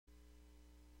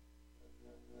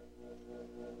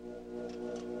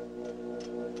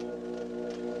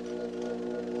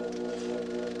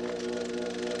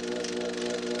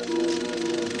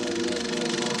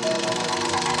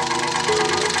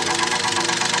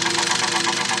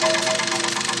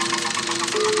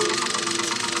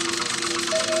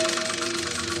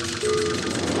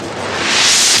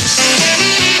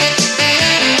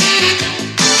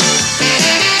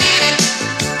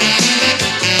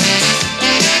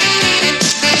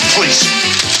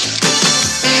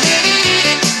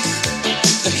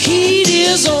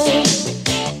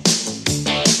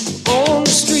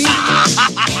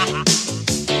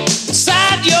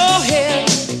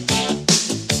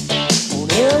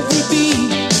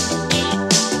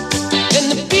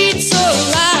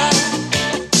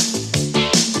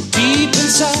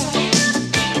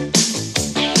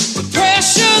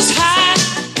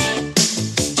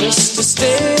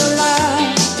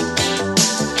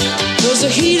the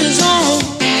heat is on.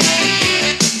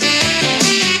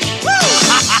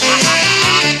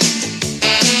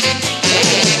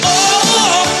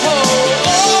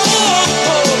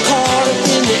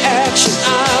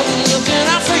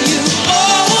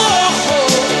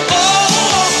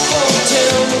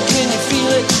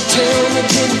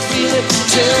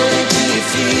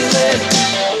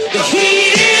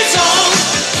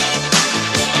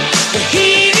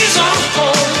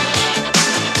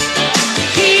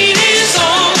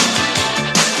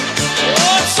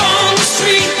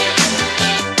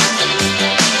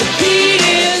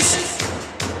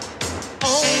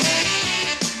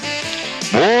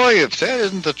 If that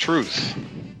isn't the truth,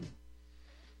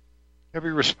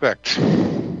 every respect.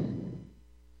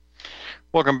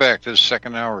 Welcome back to the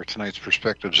second hour of tonight's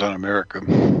Perspectives on America.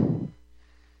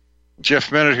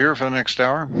 Jeff Bennett here for the next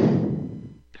hour.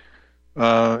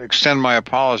 Extend my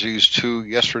apologies to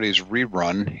yesterday's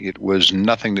rerun. It was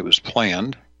nothing that was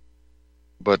planned,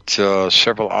 but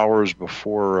several hours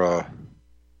before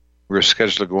we were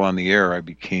scheduled to go on the air, I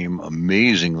became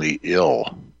amazingly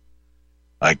ill.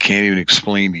 I can't even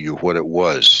explain to you what it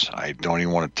was. I don't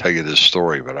even want to tell you this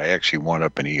story, but I actually wound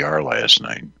up in ER last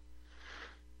night.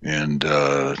 And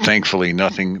thankfully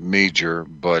nothing major,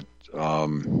 but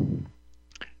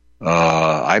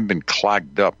I've been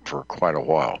clogged up for quite a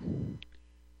while.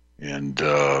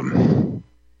 And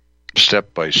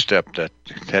step by step,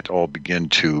 that all began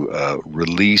to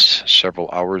release several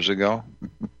hours ago.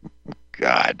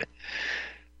 God,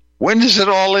 when does it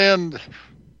all end?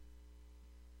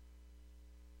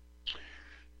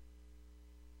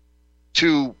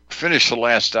 To finish the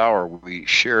last hour, we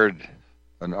shared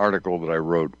an article that I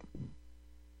wrote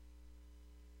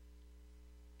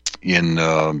in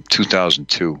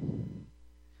 2002.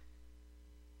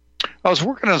 I was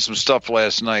working on some stuff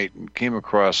last night and came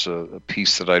across a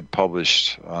piece that I'd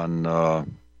published on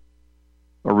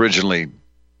originally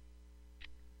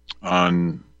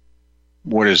on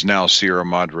what is now Sierra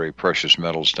Madre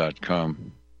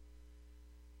PreciousMetals.com.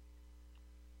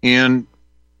 And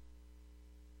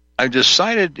I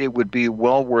decided it would be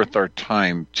well worth our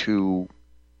time to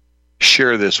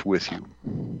share this with you.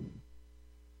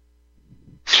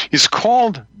 It's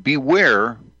called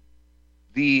Beware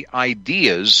the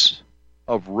Ideas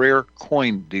of Rare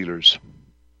Coin Dealers.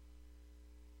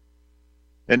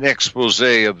 An expose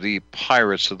of the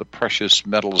pirates of the precious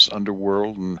metals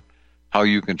underworld and how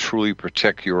you can truly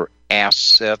protect your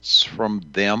assets from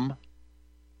them.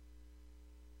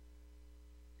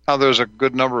 Now, there's a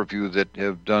good number of you that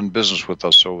have done business with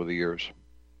us over the years,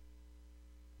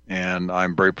 and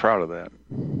I'm very proud of that.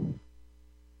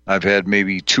 I've had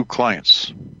maybe 2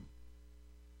 clients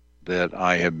that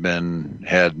I have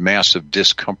had massive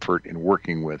discomfort in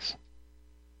working with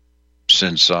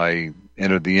since I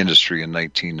entered the industry in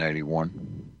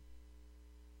 1991.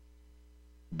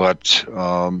 But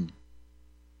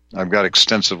I've got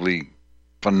extensively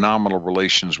phenomenal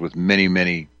relations with many,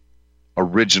 many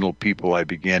original people I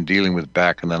began dealing with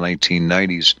back in the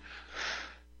 1990s,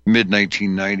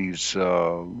 mid-1990s,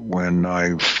 when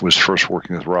I was first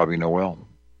working with Robbie Noel.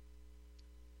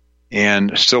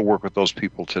 And still work with those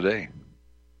people today.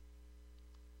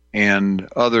 And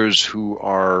others who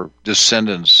are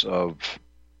descendants of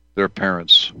their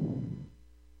parents.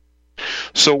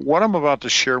 So what I'm about to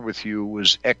share with you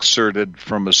was excerpted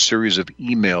from a series of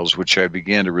emails which I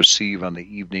began to receive on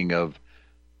the evening of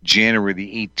January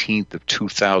the 18th of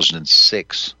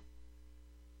 2006.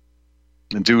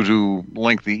 And due to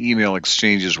lengthy email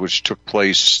exchanges which took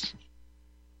place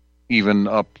even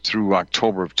up through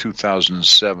October of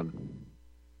 2007.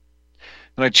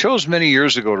 And I chose many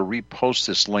years ago to repost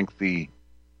this lengthy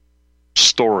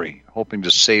story, hoping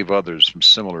to save others from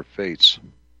similar fates.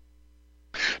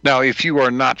 Now, if you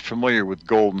are not familiar with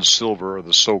gold and silver, or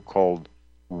the so-called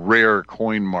rare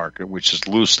coin market, which is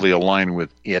loosely aligned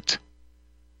with it,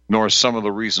 nor some of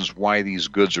the reasons why these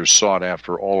goods are sought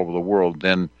after all over the world,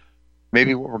 then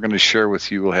maybe what we're going to share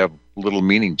with you will have little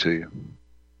meaning to you.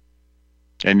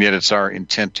 And yet it's our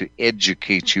intent to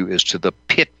educate you as to the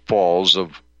pitfalls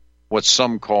of what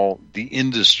some call the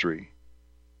industry.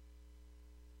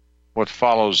 What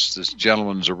follows this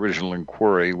gentleman's original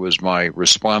inquiry was my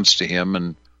response to him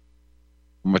and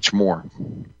much more.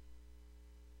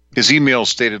 His email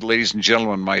stated, "Ladies and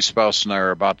gentlemen, my spouse and I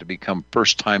are about to become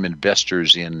first-time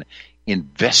investors in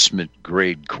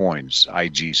investment-grade coins,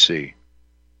 IGC.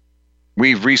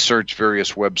 We've researched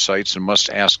various websites and must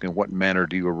ask, in what manner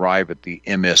do you arrive at the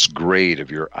MS grade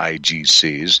of your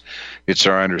IGCs? It's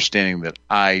our understanding that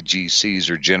IGCs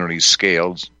are generally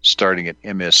scaled, starting at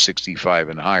MS 65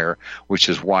 and higher, which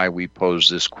is why we pose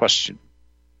this question.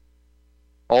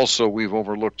 Also, we've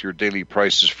overlooked your daily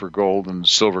prices for gold and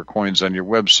silver coins on your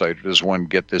website. Does one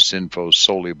get this info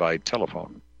solely by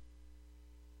telephone?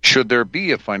 Should there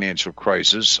be a financial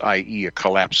crisis, i.e. a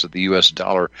collapse of the U.S.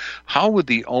 dollar, how would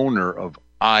the owner of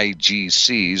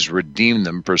IGCs redeem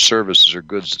them for services or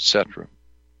goods, etc.?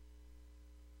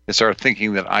 It's our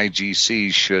thinking that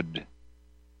IGCs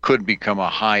could become a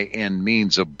high-end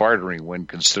means of bartering when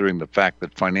considering the fact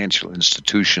that financial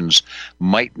institutions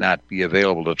might not be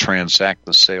available to transact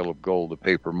the sale of gold to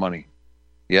paper money.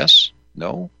 Yes?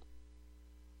 No?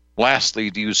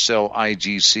 Lastly, do you sell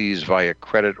IGCs via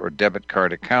credit or debit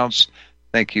card accounts?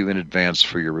 Thank you in advance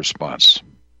for your response.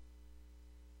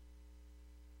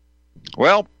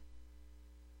 Well,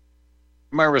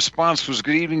 my response was,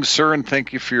 good evening, sir, and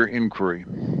thank you for your inquiry.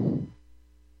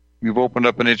 You've opened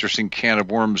up an interesting can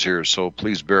of worms here, so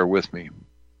please bear with me.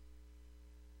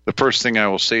 The first thing I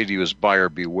will say to you is buyer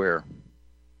beware.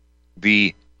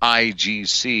 The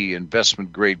IGC,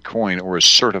 investment grade coin, or a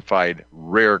certified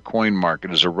rare coin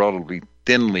market, is a relatively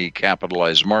thinly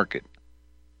capitalized market,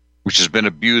 which has been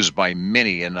abused by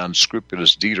many an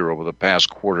unscrupulous dealer over the past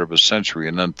quarter of a century,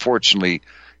 and unfortunately,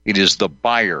 it is the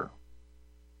buyer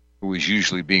who is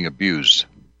usually being abused.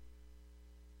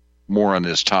 More on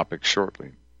this topic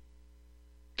shortly.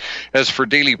 As for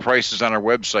daily prices on our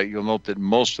website, you'll note that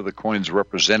most of the coins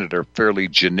represented are fairly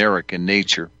generic in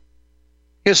nature,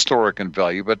 historic in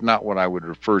value, but not what I would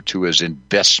refer to as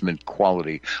investment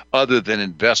quality, other than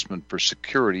investment for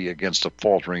security against a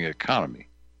faltering economy.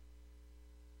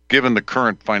 Given the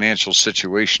current financial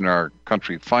situation our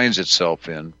country finds itself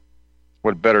in,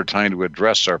 what better time to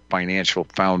address our financial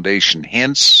foundation,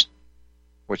 hence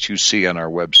what you see on our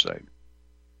website.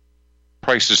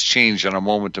 Prices change on a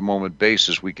moment-to-moment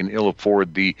basis. We can ill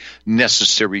afford the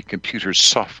necessary computer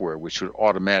software which would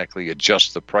automatically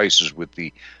adjust the prices with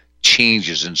the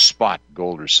changes in spot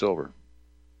gold or silver.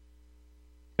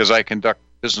 As I conduct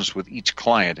business with each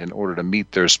client in order to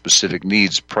meet their specific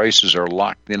needs, prices are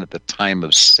locked in at the time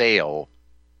of sale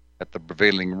at the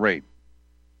prevailing rate.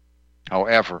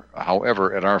 However,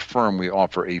 at our firm, we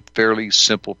offer a fairly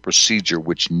simple procedure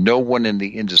which no one in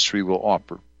the industry will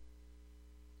offer.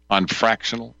 On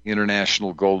fractional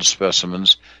international gold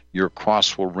specimens, your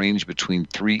costs will range between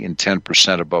 3 and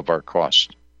 10% above our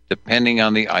cost, depending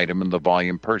on the item and the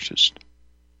volume purchased.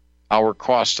 Our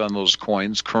cost on those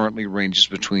coins currently ranges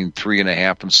between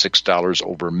 $3.50 and $6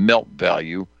 over melt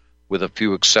value, with a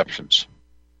few exceptions.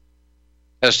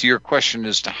 As to your question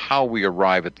as to how we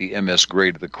arrive at the MS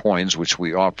grade of the coins which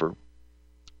we offer,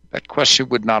 that question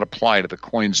would not apply to the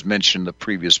coins mentioned in the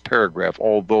previous paragraph,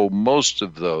 although most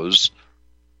of those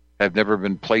have never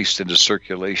been placed into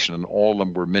circulation, and all of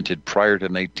them were minted prior to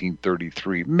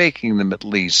 1933, making them at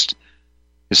least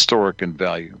historic in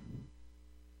value.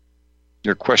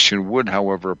 Your question would,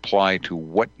 however, apply to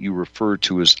what you refer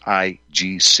to as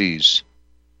IGCs.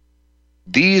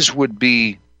 These would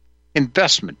be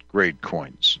investment-grade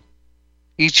coins,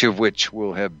 each of which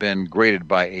will have been graded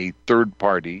by a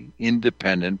third-party,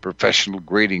 independent, professional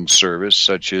grading service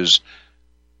such as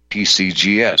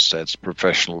PCGS, that's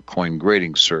Professional Coin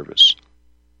Grading Service,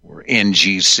 or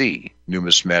NGC,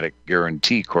 Numismatic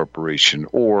Guarantee Corporation,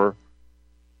 or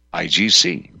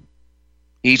IGC,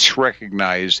 each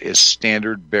recognized as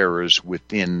standard bearers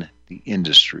within the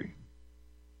industry.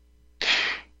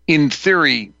 In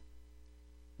theory,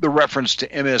 the reference to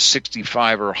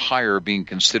MS-65 or higher being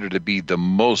considered to be the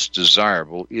most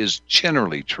desirable is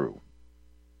generally true.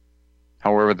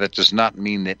 However, that does not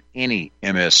mean that any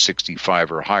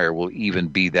MS-65 or higher will even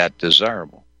be that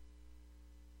desirable.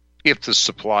 If the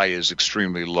supply is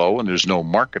extremely low and there's no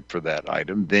market for that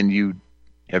item, then you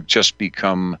have just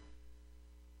become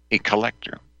a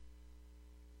collector,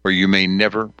 or you may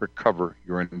never recover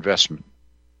your investment.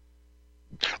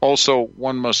 Also,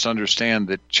 one must understand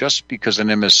that just because an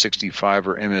MS-65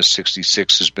 or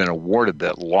MS-66 has been awarded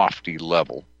that lofty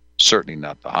level, certainly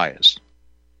not the highest,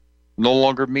 no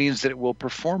longer means that it will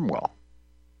perform well.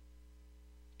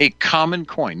 A common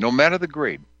coin, no matter the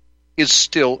grade, is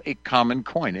still a common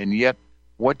coin, and yet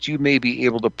what you may be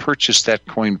able to purchase that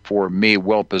coin for may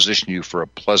well position you for a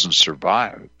pleasant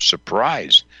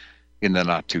surprise in the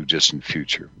not-too-distant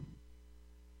future.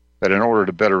 But in order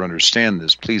to better understand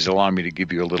this, please allow me to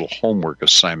give you a little homework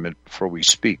assignment before we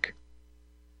speak.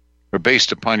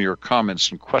 Based upon your comments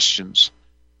and questions,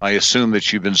 I assume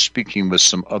that you've been speaking with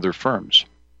some other firms.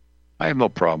 I have no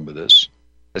problem with this,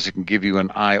 as it can give you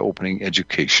an eye-opening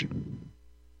education.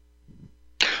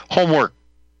 Homework.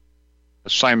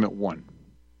 Assignment 1.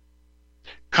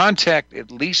 Contact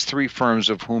at least 3 firms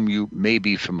of whom you may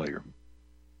be familiar.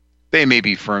 They may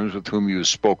be firms with whom you have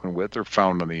spoken with or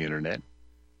found on the internet.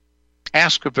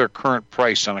 Ask if their current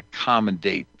price on a common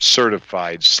date,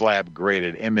 certified,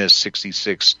 slab-graded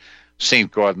MS66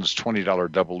 St. Gaudens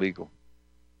 $20 double eagle.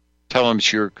 Tell them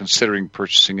you're considering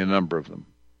purchasing a number of them.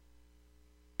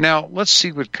 Now, let's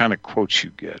see what kind of quotes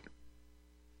you get.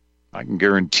 I can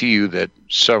guarantee you that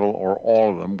several or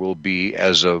all of them will be,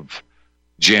 as of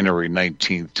January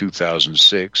 19th,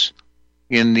 2006,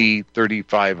 in the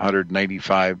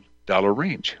 $3,595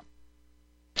 range.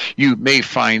 You may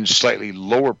find slightly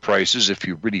lower prices if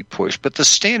you really push, but the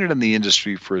standard in the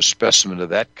industry for a specimen of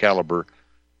that caliber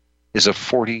is a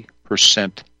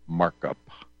 40% markup.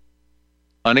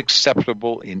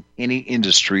 Unacceptable in any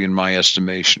industry, in my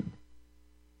estimation.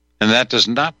 And that does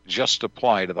not just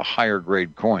apply to the higher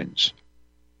grade coins.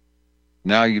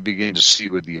 Now you begin to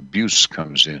see where the abuse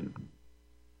comes in.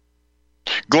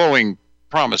 Glowing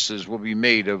promises will be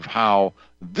made of how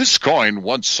this coin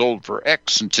once sold for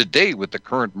X, and today, with the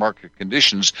current market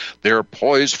conditions, they're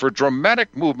poised for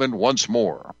dramatic movement once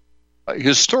more.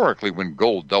 Historically, when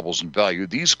gold doubles in value,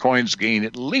 these coins gain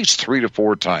at least 3 to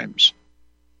 4 times.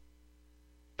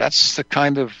 That's the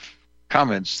kind of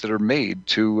comments that are made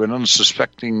to an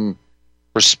unsuspecting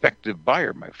prospective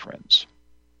buyer, my friends.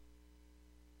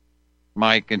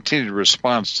 My continued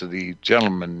response to the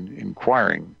gentleman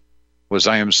inquiring was,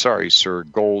 I am sorry, sir,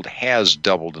 gold has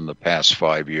doubled in the past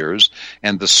 5 years,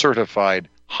 and the certified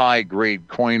high-grade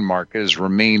coin market has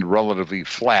remained relatively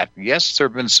flat. Yes, there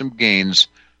have been some gains,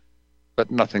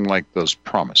 but nothing like those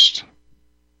promised.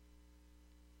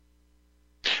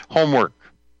 Homework.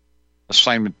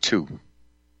 Assignment 2.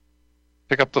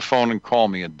 Pick up the phone and call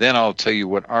me, and then I'll tell you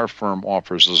what our firm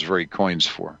offers those very coins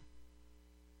for.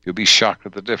 You'll be shocked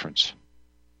at the difference.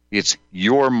 It's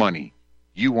your money.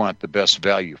 You want the best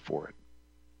value for it.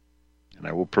 And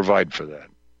I will provide for that.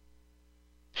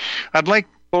 I'd like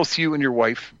both you and your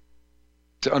wife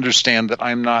to understand that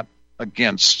I'm not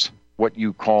against what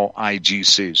you call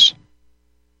IGCs.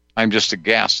 I'm just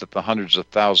aghast at the hundreds of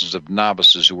thousands of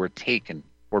novices who are taken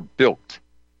or bilked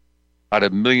out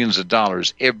of millions of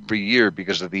dollars every year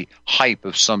because of the hype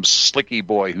of some slicky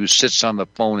boy who sits on the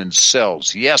phone and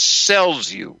sells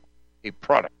you a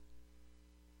product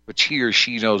which he or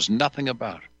she knows nothing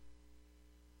about,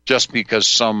 just because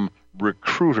some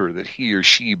recruiter that he or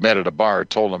she met at a bar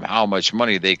told them how much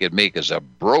money they could make as a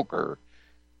broker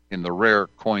in the rare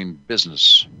coin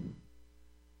business.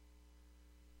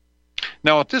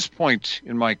 Now, at this point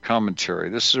in my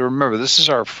commentary, remember, this is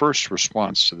our first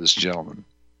response to this gentleman.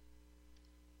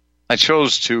 I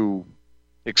chose to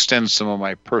extend some of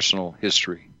my personal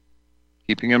history,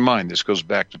 keeping in mind this goes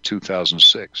back to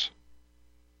 2006.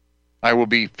 I will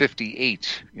be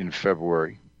 58 in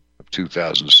February of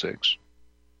 2006.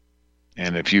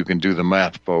 And if you can do the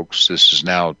math, folks, this is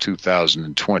now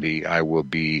 2020. I will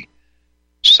be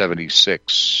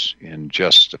 76 in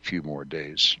just a few more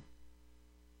days.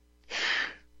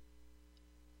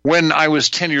 When I was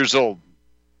 10 years old,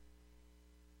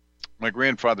 my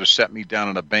grandfather sat me down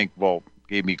in a bank vault,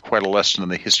 gave me quite a lesson in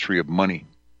the history of money.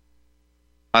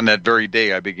 On that very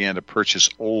day, I began to purchase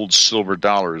old silver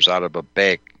dollars out of a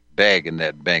bag in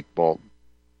that bank vault.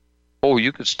 Oh,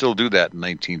 you could still do that in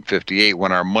 1958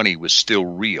 when our money was still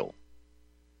real.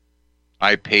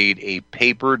 I paid a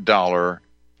paper dollar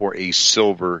for a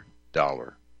silver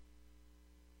dollar.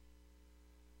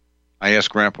 I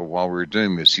asked Grandpa while we were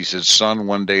doing this, he said, son,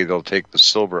 one day they'll take the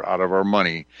silver out of our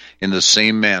money in the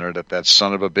same manner that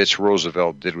son of a bitch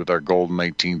Roosevelt did with our gold in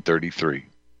 1933.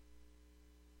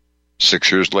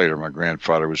 6 years later, my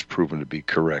grandfather was proven to be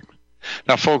correct.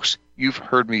 Now, folks, you've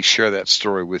heard me share that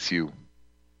story with you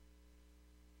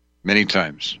many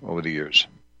times over the years.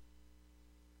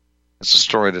 It's a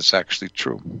story that's actually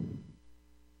true.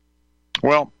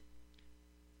 Well,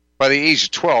 by the age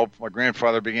of 12, my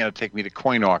grandfather began to take me to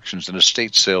coin auctions and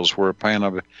estate sales,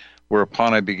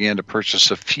 whereupon I began to purchase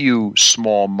a few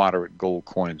small, moderate gold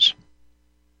coins.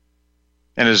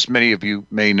 And as many of you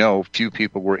may know, few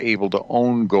people were able to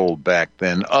own gold back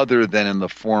then, other than in the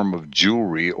form of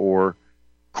jewelry or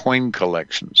coin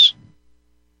collections.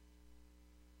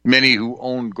 Many who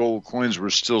owned gold coins were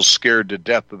still scared to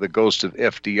death of the ghost of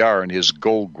FDR and his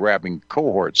gold-grabbing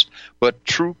cohorts, but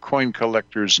true coin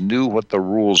collectors knew what the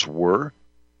rules were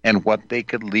and what they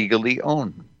could legally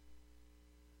own.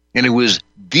 And it was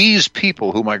these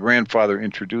people who my grandfather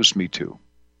introduced me to.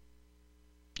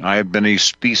 I have been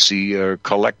a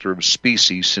collector of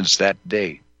species since that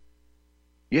day.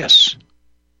 Yes,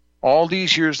 all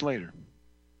these years later.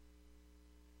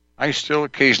 I still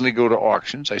occasionally go to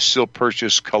auctions. I still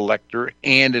purchase collector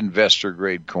and investor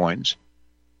grade coins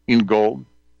in gold,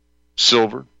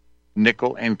 silver,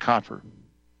 nickel, and copper.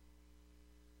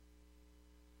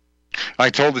 I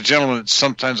told the gentleman that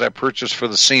sometimes I purchase for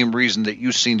the same reason that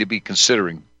you seem to be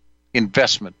considering,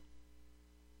 investment.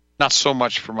 Not so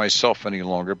much for myself any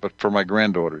longer, but for my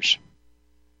granddaughters.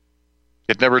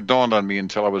 It never dawned on me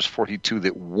until I was 42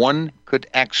 that one could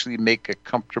actually make a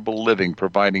comfortable living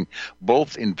providing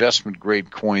both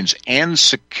investment-grade coins and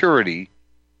security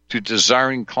to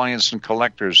desiring clients and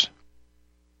collectors.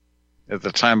 At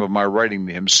the time of my writing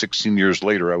to him 16 years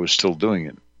later, I was still doing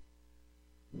it.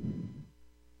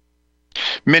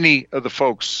 Many of the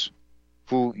folks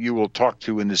who you will talk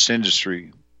to in this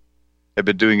industry have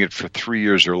been doing it for 3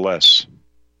 years or less.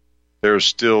 They're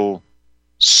still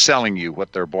selling you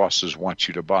what their bosses want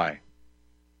you to buy,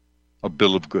 a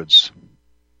bill of goods.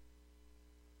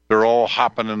 They're all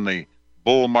hopping in the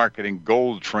bull market and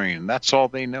gold train. That's all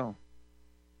they know.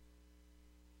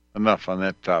 Enough on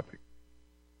that topic.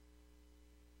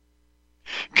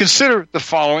 Consider the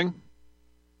following,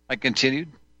 I continued.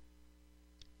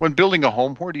 When building a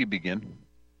home, where do you begin?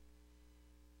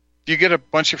 Do you get a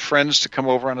bunch of friends to come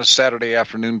over on a Saturday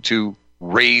afternoon to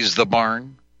raise the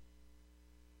barn?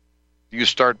 Do you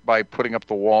start by putting up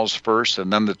the walls first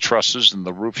and then the trusses and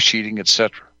the roof sheeting,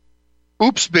 etc.?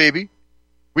 Oops, baby.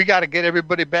 We got to get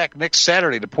everybody back next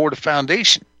Saturday to pour the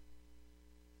foundation.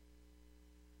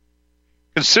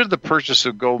 Consider the purchase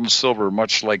of gold and silver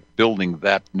much like building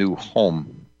that new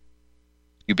home.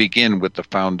 You begin with the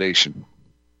foundation.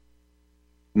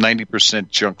 90%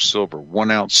 junk silver,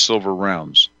 1 ounce silver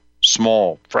rounds,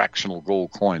 small fractional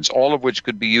gold coins, all of which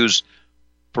could be used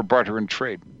for barter and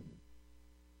trade.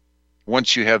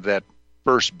 Once you have that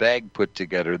first bag put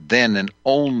together, then and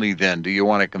only then do you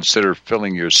want to consider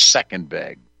filling your second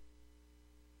bag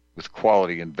with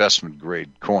quality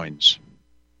investment-grade coins.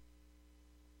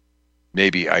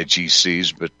 Maybe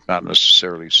IGCs, but not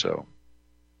necessarily so.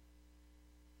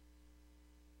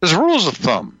 As rules of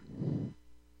thumb,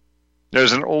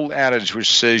 there's an old adage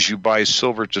which says you buy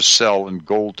silver to sell and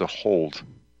gold to hold.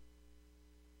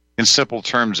 In simple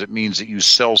terms, it means that you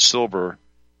sell silver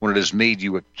when it has made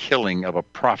you a killing of a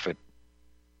profit,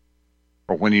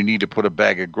 or when you need to put a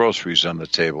bag of groceries on the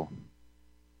table,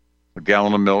 a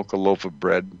gallon of milk, a loaf of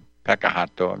bread, a pack of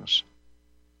hot dogs.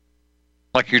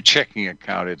 Like your checking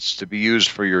account, it's to be used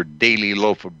for your daily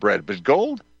loaf of bread. But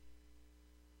gold,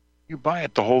 you buy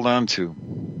it to hold on to.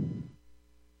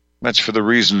 That's for the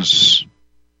reasons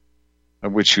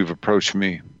of which you've approached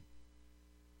me.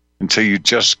 Until you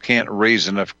just can't raise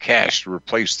enough cash to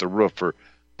replace the roof or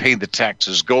pay the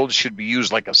taxes, gold should be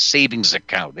used like a savings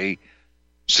account, a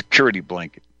security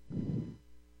blanket.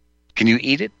 Can you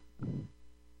eat it?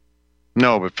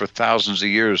 No, but for thousands of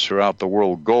years throughout the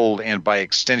world, gold and by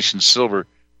extension silver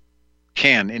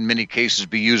can, in many cases,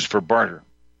 be used for barter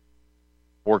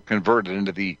or converted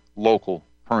into the local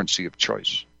currency of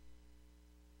choice.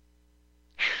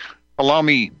 Allow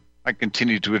me, I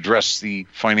continue to address the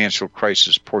financial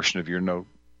crisis portion of your note.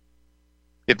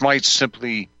 It's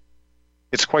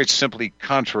quite simply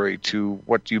contrary to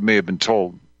what you may have been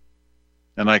told,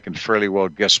 and I can fairly well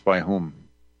guess by whom.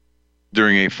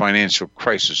 During a financial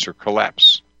crisis or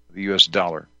collapse of the U.S.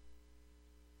 dollar,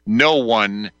 no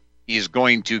one is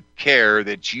going to care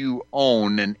that you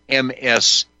own an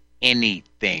MS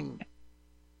anything.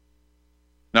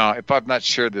 Now, if I've not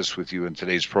shared this with you in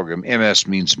today's program, MS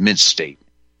means mint state.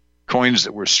 Coins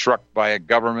that were struck by a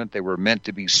government, they were meant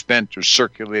to be spent or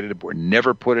circulated, but were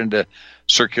never put into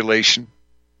circulation.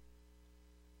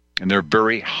 And they're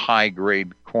very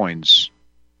high-grade coins.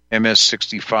 MS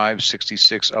 65,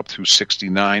 66, up through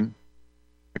 69.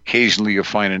 Occasionally you'll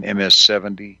find an MS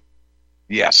 70.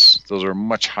 Yes, those are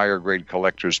much higher grade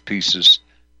collector's pieces.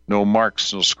 No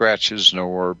marks, no scratches,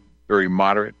 or very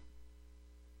moderate.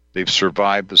 They've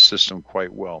survived the system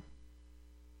quite well.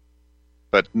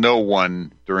 But no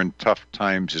one during tough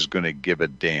times is going to give a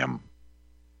damn.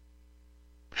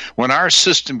 When our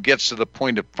system gets to the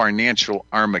point of financial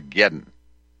Armageddon,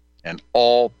 and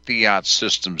all fiat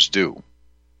systems do,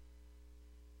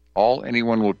 all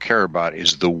anyone will care about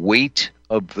is the weight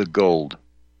of the gold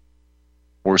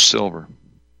or silver.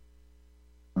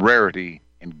 Rarity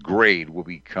and grade will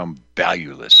become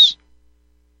valueless.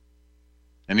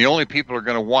 And the only people who are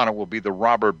going to want it will be the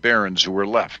robber barons who are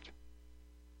left.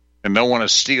 And they'll want to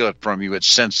steal it from you at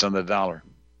cents on the dollar.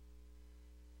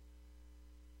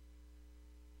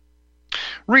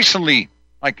 Recently,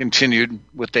 I continued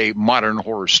with a modern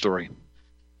horror story.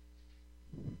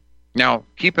 Now,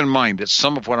 keep in mind that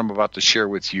some of what I'm about to share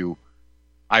with you,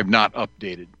 I've not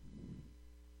updated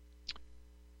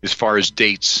as far as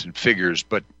dates and figures,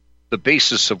 but the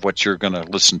basis of what you're going to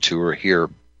listen to or hear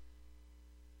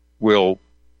will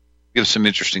give some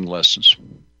interesting lessons.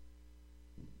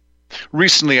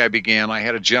 Recently I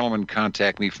had a gentleman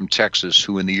contact me from Texas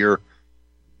who in the year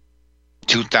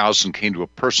 2000 came to a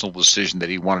personal decision that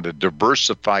he wanted to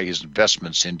diversify his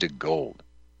investments into gold.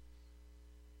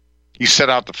 He set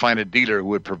out to find a dealer who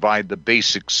would provide the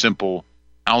basic, simple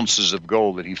ounces of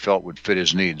gold that he felt would fit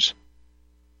his needs.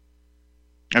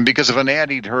 And because of an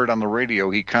ad he'd heard on the radio,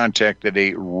 he contacted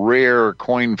a rare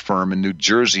coin firm in New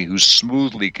Jersey who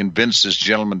smoothly convinced this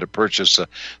gentleman to purchase a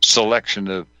selection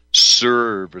of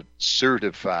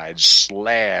certified,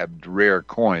 slabbed rare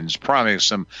coins,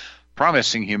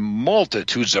 promising him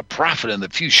multitudes of profit in the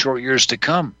few short years to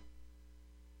come.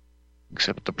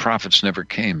 Except the profits never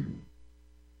came.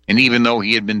 And even though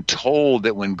he had been told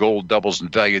that when gold doubles in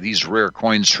value, these rare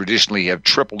coins traditionally have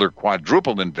tripled or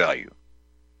quadrupled in value.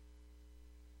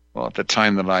 Well, at the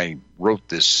time that I wrote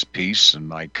this piece and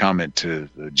my comment to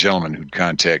the gentleman who'd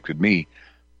contacted me,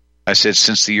 I said,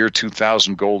 since the year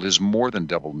 2000, gold has more than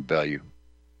doubled in value.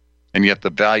 And yet the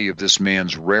value of this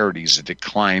man's rarities had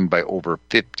declined by over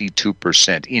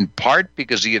 52%, in part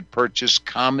because he had purchased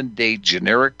common-day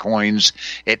generic coins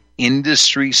at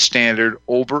industry-standard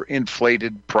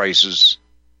overinflated prices.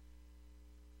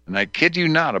 And I kid you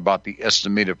not about the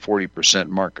estimated 40%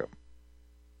 markup.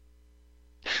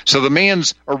 So the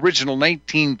man's original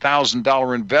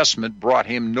 $19,000 investment brought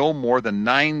him no more than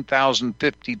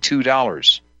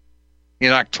 $9,052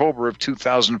 in October of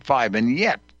 2005. And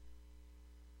yet,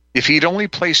 if he'd only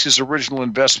placed his original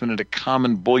investment into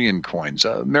common bullion coins,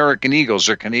 American Eagles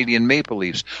or Canadian Maple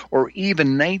Leafs, or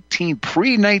even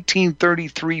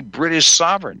pre-1933 British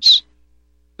sovereigns,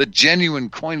 the genuine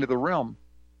coin of the realm,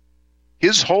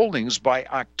 his holdings by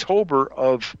October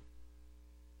of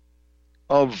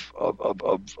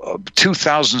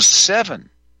 2007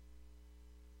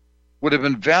 would have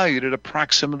been valued at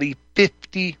approximately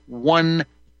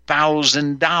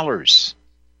 $51,000.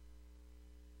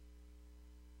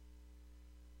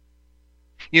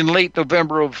 In late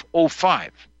November of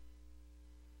 2005,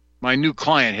 my new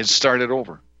client had started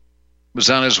over, was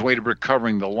on his way to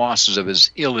recovering the losses of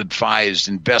his ill-advised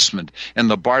investment, and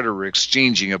the barter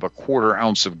exchanging of a quarter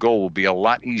ounce of gold will be a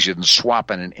lot easier than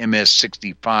swapping an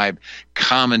MS-65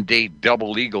 common date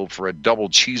double eagle for a double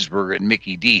cheeseburger at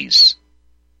Mickey D's.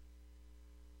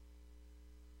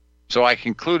 So I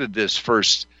concluded this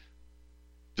first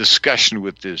discussion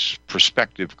with this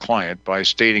prospective client by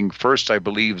stating, first, I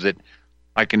believe that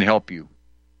I can help you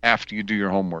after you do your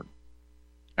homework.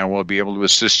 And we'll be able to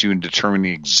assist you in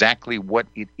determining exactly what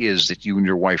it is that you and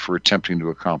your wife are attempting to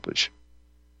accomplish.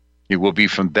 It will be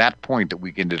from that point that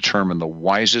we can determine the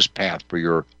wisest path for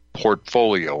your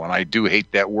portfolio. And I do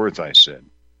hate that word, I said.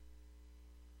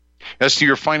 As to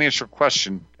your financial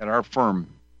question, at our firm,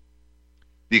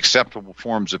 the acceptable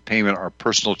forms of payment are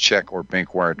personal check or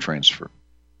bank wire transfer.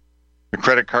 The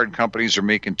credit card companies are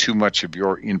making too much of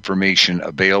your information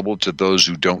available to those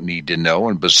who don't need to know,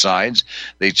 and besides,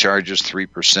 they charge us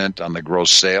 3% on the gross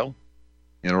sale.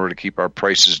 In order to keep our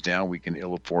prices down, we can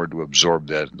ill afford to absorb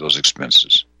those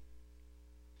expenses.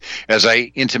 As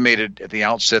I intimated at the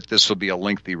outset, this will be a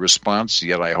lengthy response,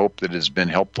 yet I hope that it has been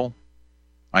helpful.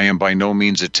 I am by no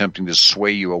means attempting to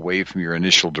sway you away from your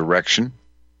initial direction,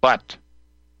 but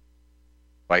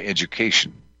by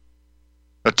education,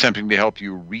 attempting to help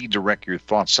you redirect your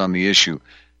thoughts on the issue.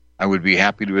 I would be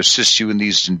happy to assist you in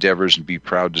these endeavors and be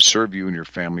proud to serve you and your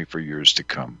family for years to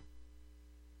come.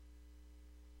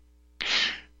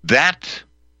 That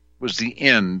was the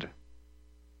end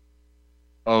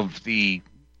of the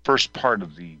first part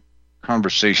of the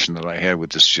conversation that I had with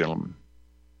this gentleman.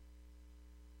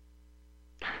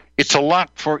 It's a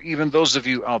lot for even those of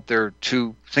you out there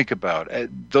to think about.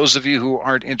 Those of you who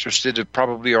aren't interested have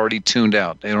probably already tuned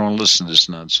out. They don't want to listen to this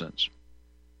nonsense.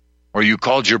 Or you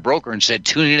called your broker and said,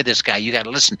 tune into this guy. You got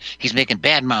to listen. He's making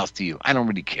bad mouth to you. I don't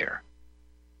really care.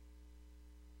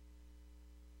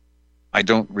 I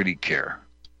don't really care.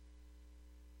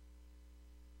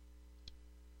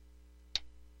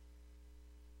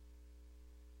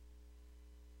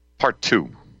 Part 2.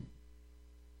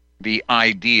 The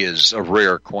ideas of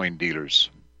rare coin dealers.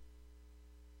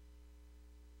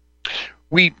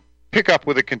 We pick up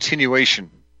with a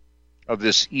continuation of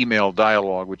this email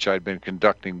dialogue which I'd been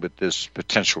conducting with this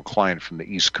potential client from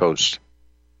the East Coast.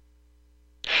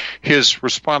 His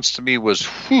response to me was,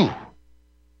 whew,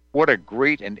 what a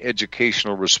great and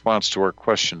educational response to our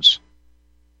questions.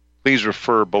 Please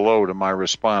refer below to my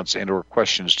response and or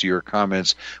questions to your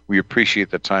comments. We appreciate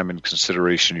the time and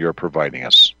consideration you're providing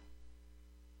us.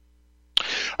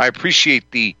 I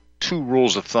appreciate the 2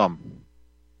 rules of thumb.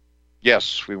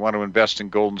 Yes, we want to invest in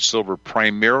gold and silver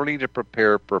primarily to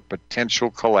prepare for a potential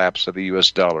collapse of the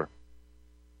U.S. dollar.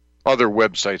 Other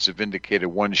websites have indicated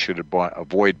one should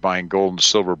avoid buying gold and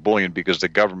silver bullion because the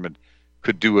government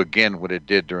could do again what it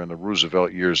did during the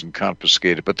Roosevelt years and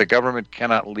confiscate it. But the government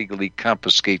cannot legally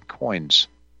confiscate coins.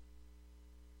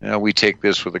 Now, we take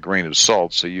this with a grain of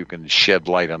salt so you can shed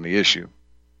light on the issue.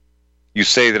 You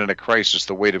say that in a crisis,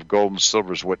 the weight of gold and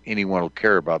silver is what anyone will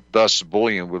care about. Thus,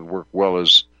 bullion would work well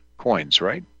as coins,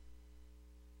 right?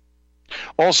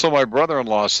 Also, my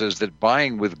brother-in-law says that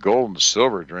buying with gold and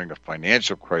silver during a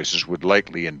financial crisis would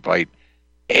likely invite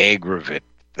aggravated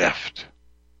theft.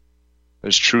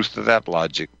 There's truth to that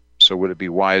logic. So would it be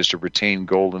wise to retain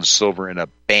gold and silver in a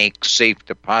bank safe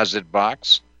deposit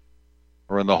box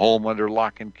or in the home under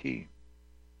lock and key?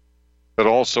 But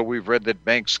also we've read that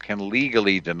banks can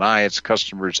legally deny its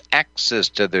customers access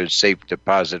to their safe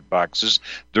deposit boxes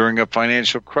during a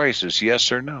financial crisis,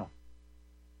 yes or no?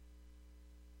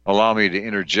 Allow me to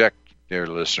interject, dear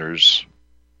listeners.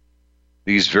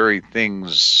 These very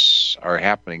things are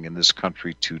happening in this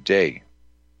country today.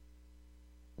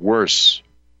 Worse,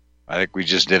 I think we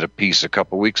just did a piece a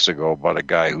couple weeks ago about a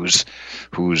guy whose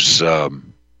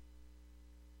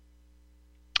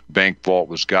bank vault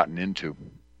was gotten into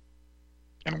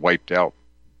and wiped out.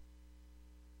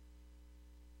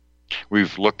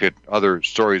 We've looked at other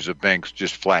stories of banks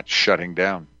just flat shutting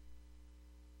down.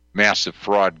 Massive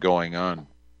fraud going on.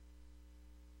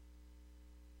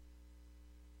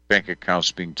 Bank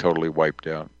accounts being totally wiped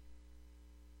out.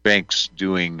 Banks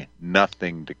doing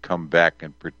nothing to come back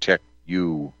and protect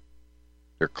you,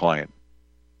 their client.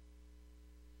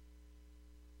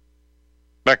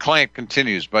 My client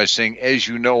continues by saying, as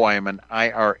you know, I am an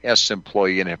IRS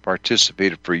employee and have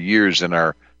participated for years in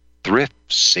our thrift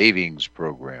savings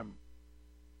program.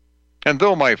 And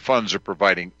though my funds are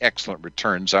providing excellent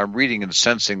returns, I'm reading and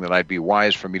sensing that I'd be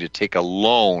wise for me to take a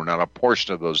loan on a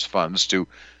portion of those funds to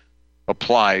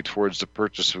apply towards the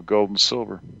purchase of gold and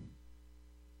silver.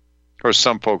 Of course,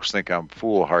 some folks think I'm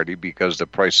foolhardy because the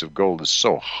price of gold is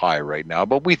so high right now,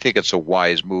 but we think it's a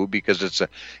wise move because it's an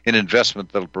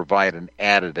investment that will provide an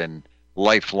added and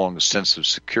lifelong sense of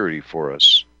security for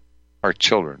us, our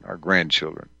children, our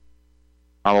grandchildren.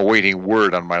 I'm awaiting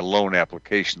word on my loan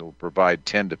application that will provide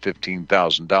 $10,000 to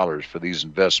 $15,000 for these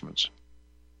investments.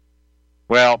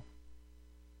 Well,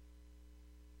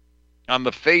 on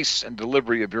the face and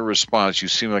delivery of your response, you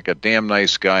seem like a damn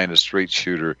nice guy and a straight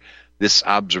shooter. This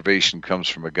observation comes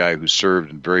from a guy who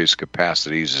served in various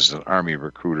capacities as an Army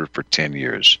recruiter for 10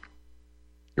 years.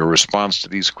 Your response to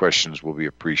these questions will be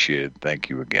appreciated. Thank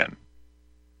you again.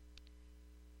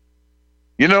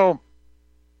 You know,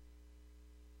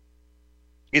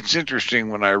 it's interesting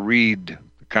when I read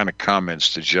the kind of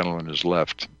comments the gentleman has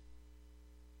left.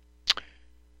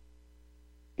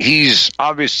 He's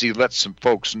obviously let some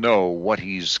folks know what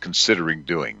he's considering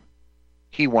doing.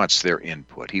 He wants their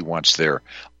input. He wants their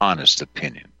honest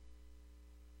opinion.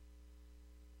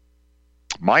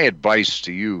 My advice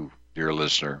to you, dear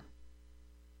listener,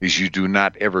 is you do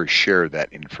not ever share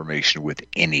that information with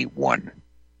anyone.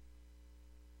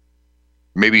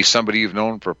 Maybe somebody you've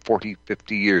known for 40,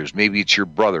 50 years. Maybe it's your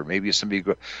brother. Maybe it's somebody.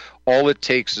 All it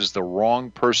takes is the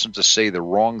wrong person to say the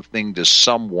wrong thing to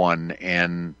someone.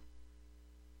 And,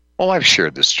 well, I've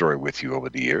shared this story with you over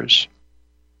the years.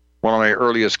 One of my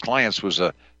earliest clients was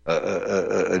an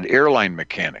airline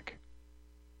mechanic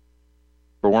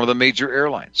for one of the major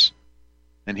airlines.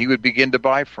 And he would begin to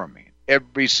buy from me.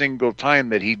 Every single time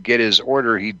that he'd get his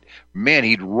order, he'd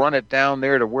run it down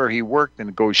there to where he worked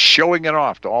and go showing it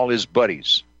off to all his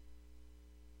buddies.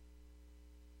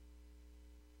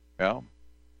 Well,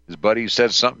 his buddy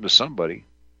said something to somebody,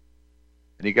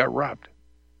 and he got robbed.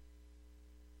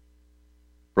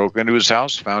 Broke into his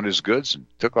house, found his goods, and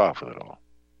took off with it all.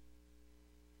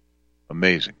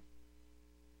 Amazing.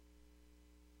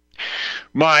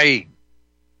 My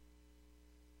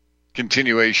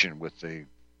continuation with the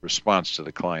response to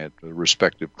the client, the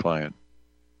respective client.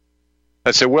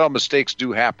 I said, well, mistakes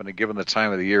do happen, and given the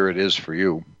time of the year it is for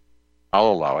you,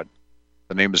 I'll allow it.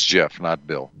 The name is Jeff, not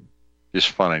Bill. Just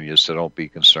funning you, so don't be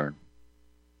concerned.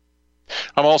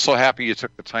 I'm also happy you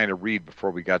took the time to read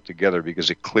before we got together because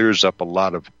it clears up a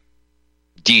lot of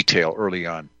detail early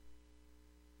on.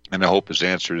 And I hope has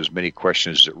answered as many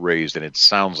questions as it raised, and it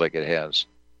sounds like it has.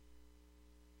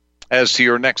 As to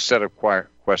your next set of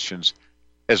questions,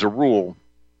 as a rule,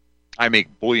 I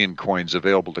make bullion coins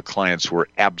available to clients who are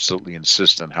absolutely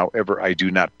insistent. However, I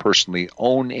do not personally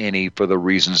own any for the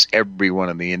reasons everyone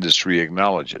in the industry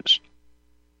acknowledges.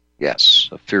 Yes,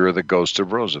 a fear of the ghost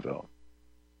of Roosevelt.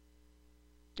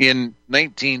 In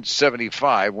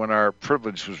 1975, when our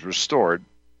privilege was restored,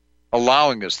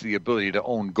 allowing us the ability to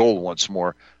own gold once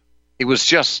more, it was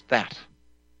just that,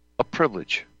 a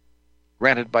privilege.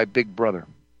 granted by Big Brother.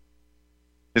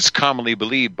 It's commonly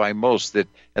believed by most that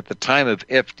at the time of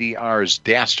FDR's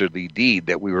dastardly deed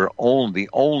that we were the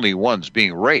only ones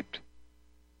being raped.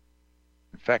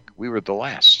 In fact, we were the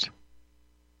last.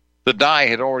 The die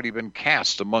had already been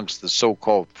cast amongst the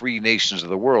so-called free nations of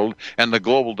the world, and the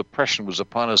global depression was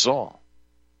upon us all.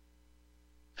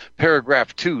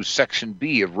 Paragraph 2, Section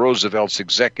B of Roosevelt's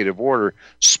executive order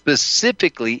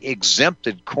specifically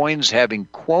exempted coins having,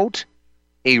 quote,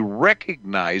 a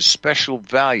recognized special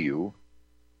value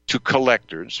to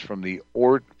collectors from the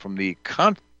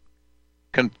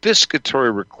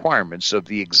confiscatory requirements of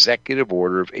the executive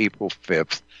order of April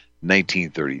 5th,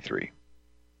 1933.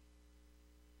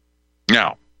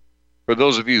 Now, for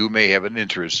those of you who may have an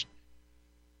interest,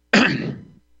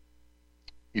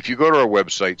 if you go to our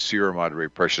website, Sierra Madre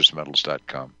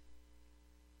PreciousMetals.com,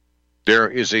 there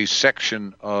is a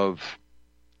section of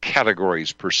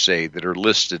categories per se that are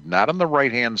listed not on the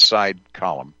right-hand side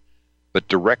column, but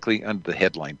directly under the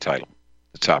headline title,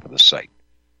 the top of the site.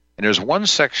 And there's one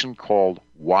section called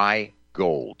Why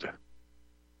Gold?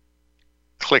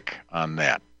 Click on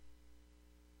that.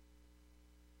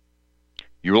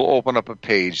 You will open up a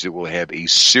page that will have a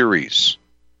series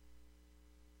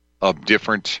of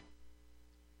different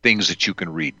things that you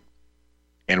can read.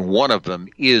 And one of them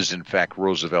is, in fact,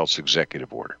 Roosevelt's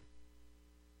executive order.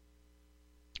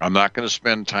 I'm not going to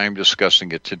spend time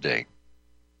discussing it today.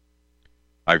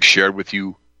 I've shared with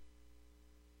you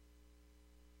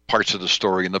parts of the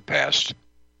story in the past.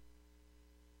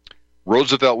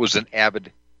 Roosevelt was an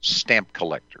avid stamp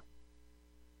collector.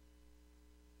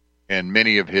 And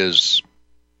many of his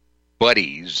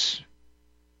buddies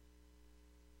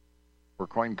were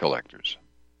coin collectors.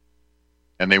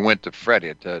 And they went to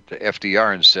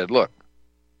FDR and said, look,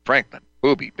 Franklin,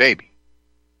 booby, baby,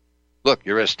 look,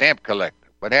 you're a stamp collector.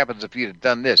 What happens if you'd have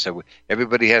done this?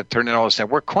 Everybody had to turn in all the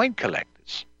stamps. We're coin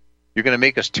collectors. You're going to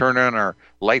make us turn on our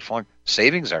lifelong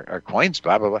savings, our coins,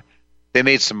 blah, blah, blah. They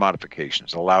made some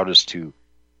modifications, allowed us to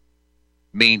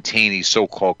maintain a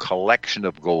so-called collection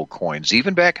of gold coins,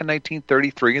 even back in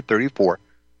 1933 and 34.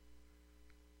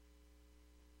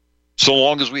 So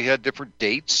long as we had different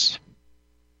dates,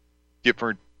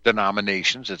 different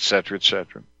denominations, etc.,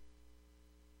 etc.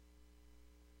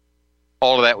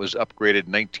 All of that was upgraded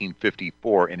in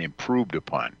 1954 and improved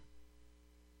upon.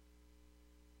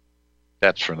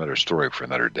 That's for another story for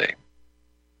another day.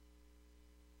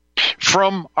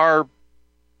 From our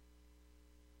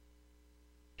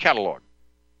catalog,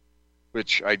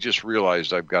 which I just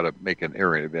realized I've got to make an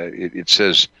error. It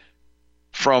says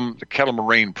from the Kettle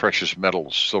Moraine Precious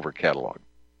Metals Silver Catalog.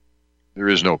 There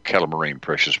is no Kettle Moraine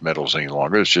Precious Metals any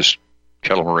longer. It's just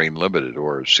Kettle Moraine Limited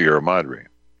or Sierra Madre.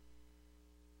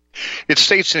 It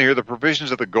states in here the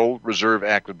provisions of the Gold Reserve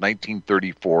Act of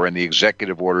 1934 and the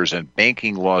executive orders and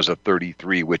banking laws of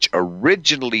 33, which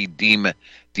originally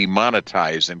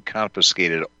demonetized and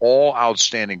confiscated all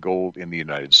outstanding gold in the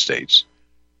United States,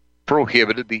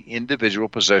 prohibited the individual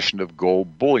possession of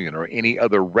gold bullion or any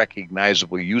other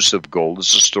recognizable use of gold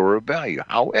as a store of value.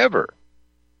 However,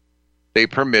 they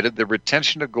permitted the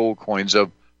retention of gold coins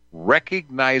of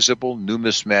recognizable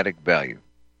numismatic value.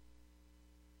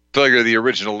 Failure of the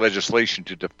original legislation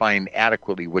to define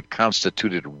adequately what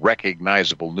constituted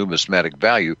recognizable numismatic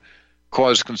value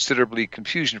caused considerably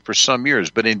confusion for some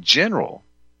years, but in general,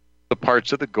 the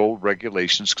parts of the gold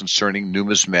regulations concerning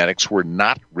numismatics were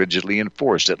not rigidly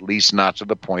enforced, at least not to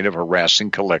the point of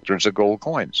harassing collectors of gold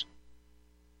coins.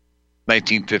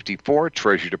 1954,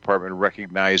 Treasury Department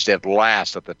recognized at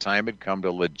last that the time had come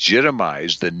to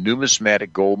legitimize the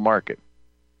numismatic gold market.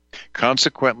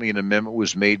 Consequently, an amendment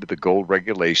was made to the gold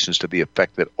regulations to the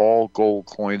effect that all gold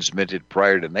coins minted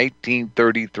prior to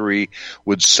 1933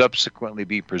 would subsequently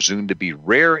be presumed to be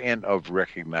rare and of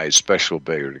recognized special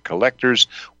value to collectors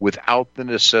without the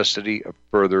necessity of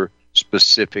further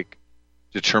specific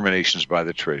determinations by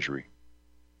the Treasury.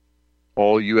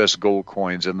 All U.S. gold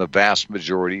coins and the vast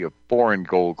majority of foreign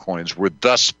gold coins were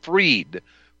thus freed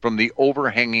from the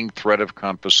overhanging threat of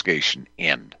confiscation.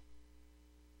 End.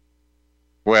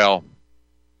 Well,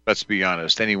 let's be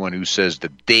honest. Anyone who says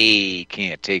that they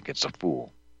can't take it's a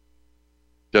fool.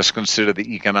 Just consider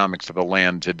the economics of the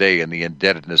land today and the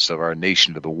indebtedness of our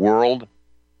nation to the world.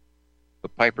 The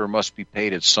piper must be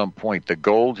paid at some point. The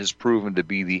gold has proven to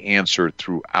be the answer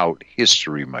throughout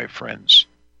history, my friends.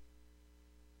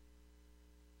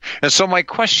 And so my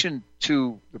question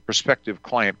to the prospective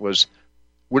client was,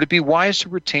 would it be wise to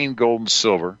retain gold and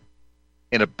silver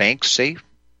in a bank safe,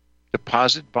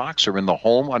 deposit box, or in the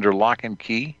home under lock and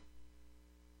key?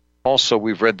 Also,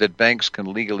 we've read that banks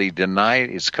can legally deny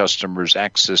its customers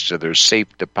access to their safe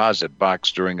deposit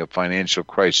box during a financial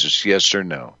crisis. Yes or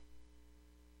no?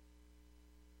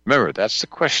 Remember, that's the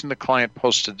question the client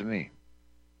posted to me.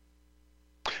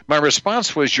 My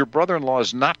response was, your brother-in-law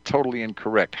is not totally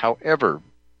incorrect. However,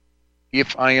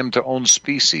 if I am to own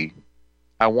specie,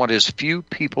 I want as few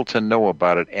people to know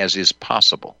about it as is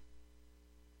possible.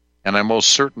 And I most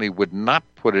certainly would not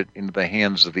put it into the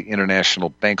hands of the international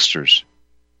banksters.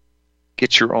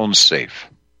 Get your own safe.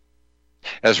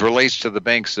 As relates to the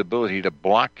bank's ability to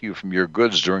block you from your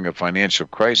goods during a financial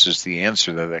crisis, the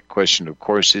answer to that question, of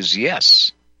course, is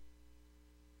yes.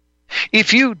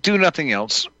 If you do nothing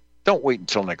else, don't wait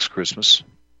until next Christmas.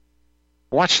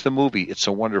 Watch the movie It's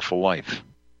a Wonderful Life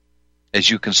as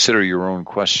you consider your own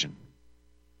question.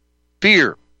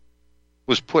 Fear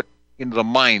was put into the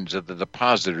minds of the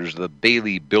depositors of the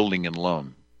Bailey Building and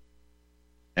Loan,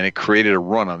 and it created a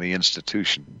run on the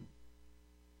institution.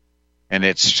 And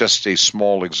it's just a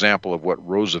small example of what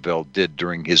Roosevelt did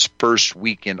during his first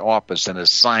week in office, and a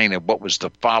sign of what was to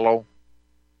follow.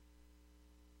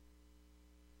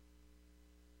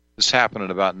 This happened in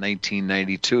about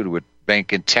 1992 to a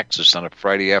bank in Texas on a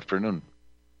Friday afternoon,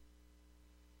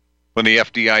 when the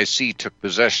FDIC took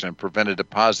possession and prevented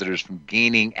depositors from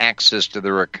gaining access to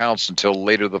their accounts until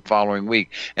later the following week.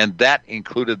 And that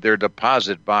included their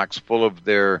deposit box full of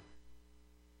their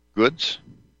goods.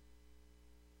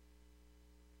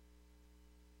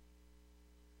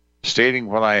 Stating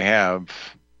what I have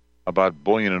about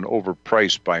bullion and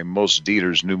overpriced by most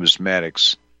dealers'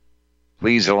 numismatics,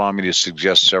 please allow me to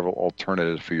suggest several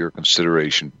alternatives for your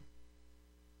consideration.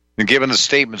 And given the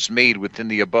statements made within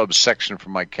the above section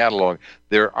from my catalog,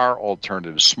 there are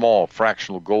alternatives, small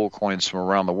fractional gold coins from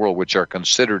around the world, which are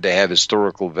considered to have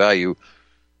historical value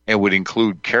and would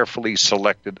include carefully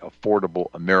selected,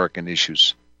 affordable American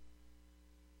issues.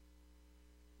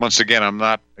 Once again, I'm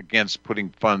not against putting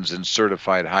funds in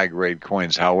certified high-grade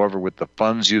coins. However, with the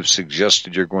funds you've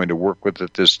suggested you're going to work with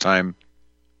at this time,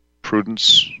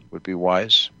 prudence would be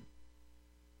wise.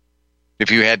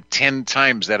 If you had 10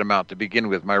 times that amount to begin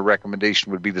with, my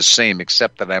recommendation would be the same,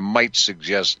 except that I might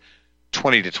suggest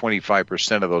 20 to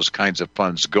 25% of those kinds of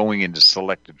funds going into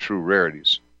selected true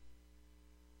rarities.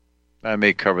 I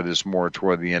may cover this more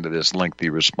toward the end of this lengthy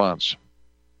response.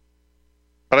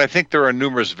 But I think there are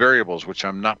numerous variables which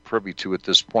I'm not privy to at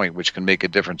this point, which can make a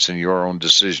difference in your own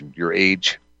decision. Your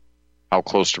age, how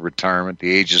close to retirement,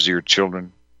 the ages of your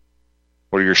children,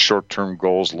 what are your short-term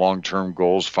goals, long-term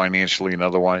goals, financially and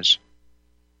otherwise,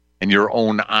 and your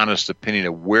own honest opinion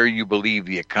of where you believe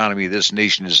the economy of this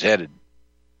nation is headed.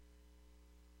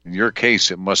 In your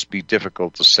case, it must be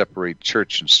difficult to separate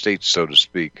church and state, so to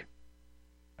speak.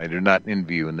 I do not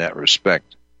envy you in that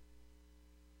respect.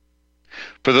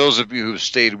 For those of you who have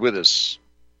stayed with us,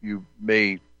 you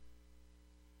may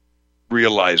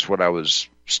realize what I was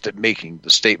making the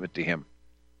statement to him.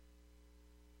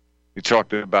 We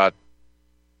talked about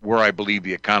where I believe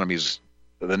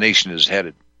the nation is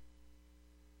headed.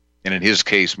 And in his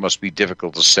case, must be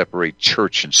difficult to separate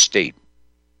church and state.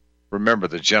 Remember,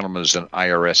 the gentleman is an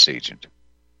IRS agent.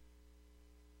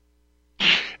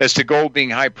 As to gold being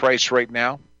high priced right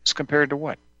now, it's compared to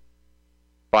what?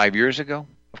 5 years ago?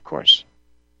 Of course.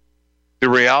 The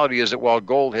reality is that while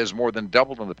gold has more than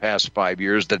doubled in the past 5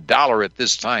 years, the dollar at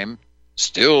this time,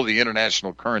 still the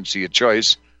international currency of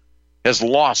choice, has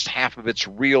lost half of its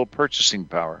real purchasing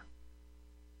power.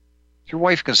 Your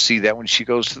wife can see that when she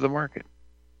goes to the market.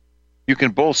 You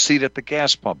can both see it at the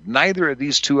gas pump. Neither of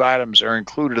these two items are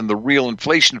included in the real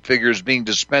inflation figures being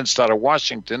dispensed out of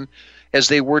Washington as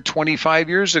they were 25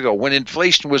 years ago, when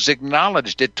inflation was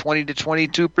acknowledged at 20 to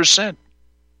 22%.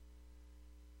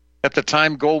 At the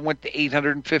time, gold went to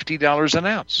 $850 an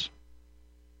ounce.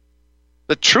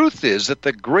 The truth is that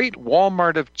the great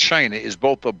Walmart of China is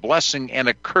both a blessing and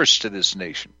a curse to this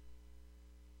nation,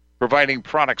 providing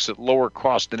products at lower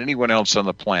cost than anyone else on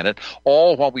the planet,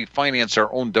 all while we finance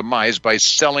our own demise by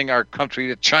selling our country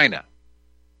to China.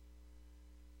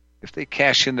 If they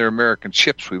cash in their American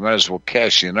chips, we might as well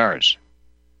cash in ours,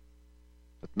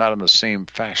 but not in the same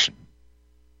fashion.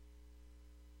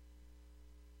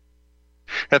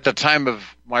 At the time of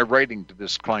my writing to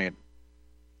this client,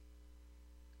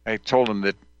 I told him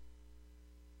that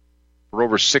for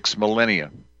over 6 millennia,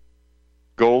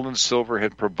 gold and silver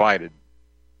had provided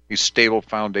a stable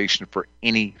foundation for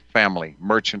any family,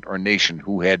 merchant, or nation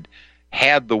who had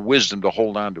the wisdom to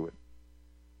hold on to it.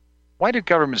 Why do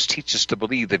governments teach us to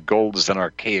believe that gold is an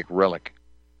archaic relic,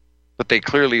 but they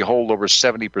clearly hold over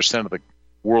 70% of the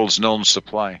world's known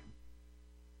supply?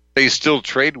 They still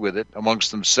trade with it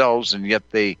amongst themselves, and yet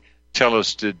they tell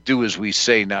us to do as we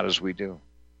say, not as we do.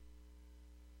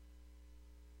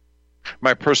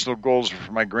 My personal goals are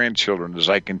for my grandchildren as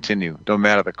I continue, no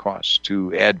matter the cost,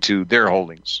 to add to their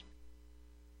holdings.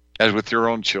 as with your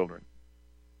own children?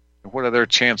 And what are their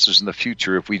chances in the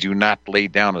future if we do not lay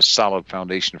down a solid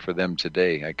foundation for them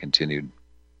today? I continued.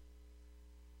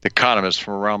 Economists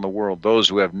from around the world, those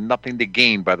who have nothing to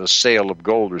gain by the sale of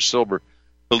gold or silver,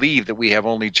 believe that we have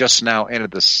only just now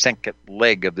entered the second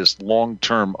leg of this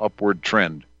long-term upward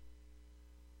trend.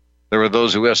 There are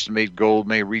those who estimate gold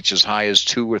may reach as high as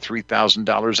 $2,000 or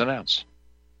 $3,000 an ounce.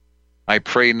 I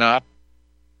pray not,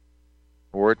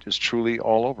 or it is truly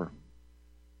all over.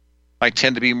 I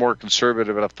tend to be more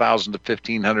conservative at $1,000 to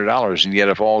 $1,500, and yet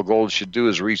if all gold should do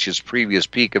is reach its previous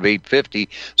peak of $850,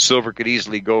 silver could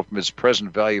easily go from its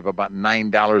present value of about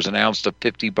 $9 an ounce to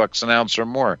 $50 an ounce or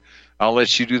more. I'll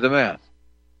let you do the math.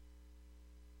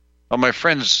 Well, my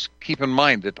friends, keep in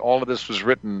mind that all of this was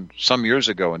written some years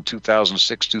ago in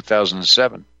 2006,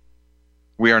 2007.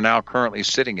 We are now currently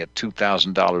sitting at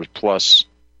 $2,000 plus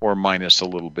or minus a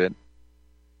little bit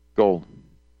gold.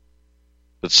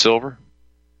 But silver?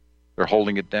 They're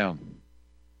holding it down.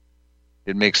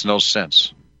 It makes no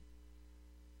sense.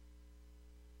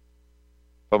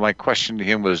 But my question to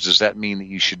him was, does that mean that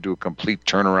you should do a complete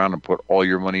turnaround and put all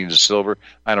your money into silver?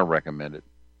 I don't recommend it.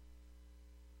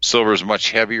 Silver is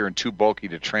much heavier and too bulky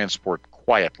to transport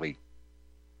quietly.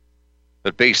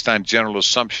 But based on general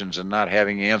assumptions and not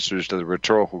having answers to the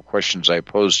rhetorical questions I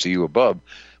posed to you above,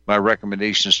 my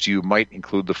recommendations to you might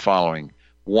include the following.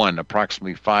 1,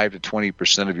 approximately 5 to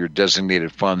 20% of your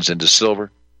designated funds into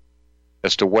silver.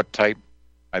 As to what type?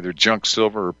 Either junk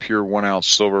silver or pure 1-ounce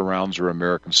silver rounds or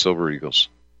American Silver Eagles.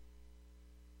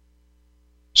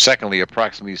 Secondly,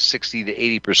 approximately 60 to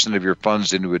 80% of your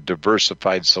funds into a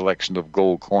diversified selection of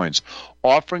gold coins,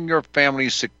 offering your family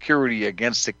security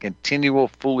against the continual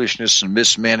foolishness and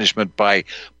mismanagement by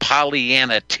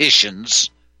Pollyanna-ticians,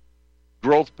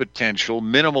 growth potential,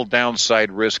 minimal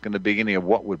downside risk in the beginning of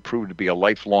what would prove to be a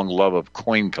lifelong love of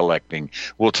coin collecting.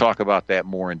 We'll talk about that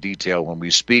more in detail when we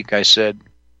speak, I said.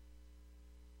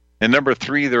 And number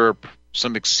 3, there are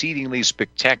some exceedingly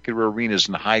spectacular arenas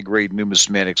in high-grade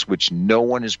numismatics which no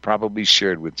one has probably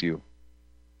shared with you.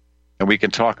 And we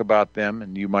can talk about them,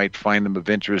 and you might find them of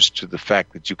interest to the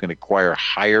fact that you can acquire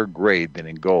higher grade than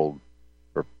in gold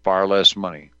for far less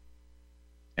money.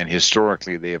 And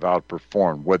historically, they have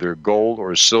outperformed, whether gold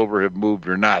or silver have moved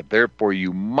or not. Therefore,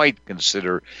 you might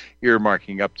consider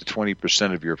earmarking up to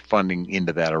 20% of your funding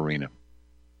into that arena.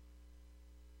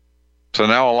 So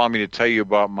now allow me to tell you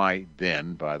about my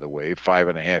then, by the way,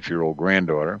 5.5-year-old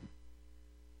granddaughter.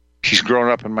 She's grown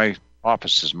up in my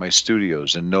offices, my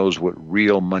studios, and knows what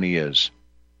real money is.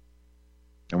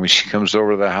 And when she comes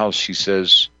over to the house, she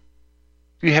says,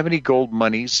 "Do you have any gold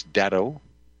monies, Daddo?"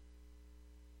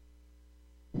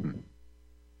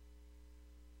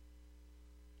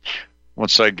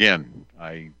 Once again,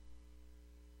 I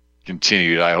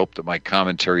continued. I hope that my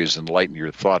commentary has enlightened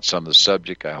your thoughts on the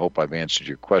subject. I hope I've answered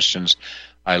your questions.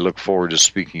 I look forward to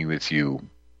speaking with you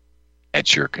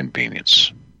at your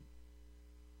convenience.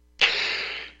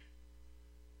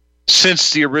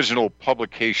 Since the original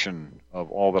publication of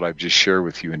all that I've just shared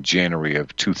with you in January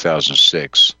of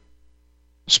 2006,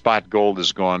 spot gold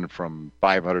has gone from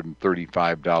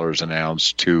 $535 an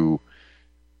ounce to,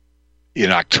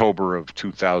 in October of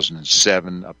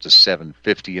 2007, up to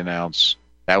 $750 an ounce.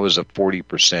 That was a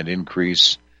 40%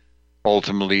 increase.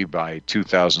 Ultimately, by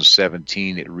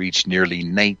 2017, it reached nearly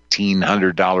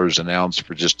 $1,900 an ounce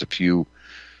for just a few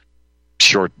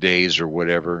short days or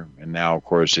whatever. And now, of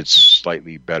course, it's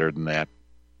slightly better than that.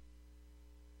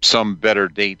 Some better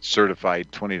date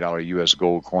certified $20 U.S.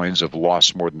 gold coins have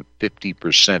lost more than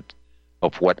 50%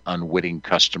 of what unwitting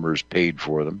customers paid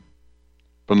for them.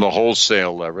 From the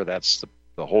wholesale level, that's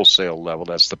the wholesale level,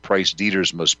 that's the price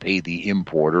dealers must pay the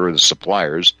importer or the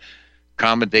suppliers.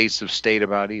 Common dates have stayed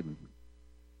about even.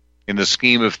 In the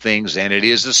scheme of things, and it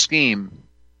is a scheme,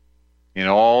 in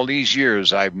all these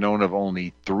years I've known of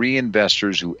only 3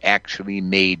 investors who actually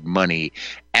made money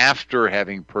after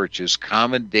having purchased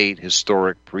common date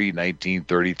historic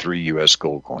pre-1933 U.S.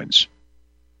 gold coins.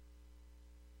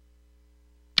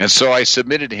 And so I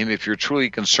submitted to him, if you're truly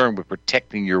concerned with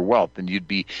protecting your wealth, then you'd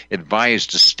be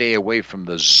advised to stay away from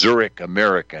the Zurich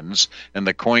Americans and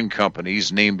the coin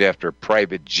companies named after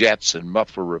private jets and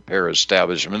muffler repair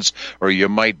establishments, or you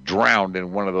might drown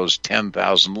in one of those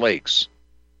 10,000 lakes.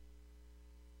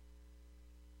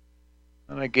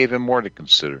 And I gave him more to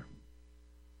consider.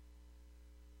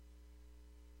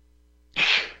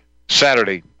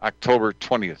 Saturday, October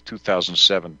 20th,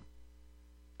 2007.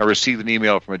 I received an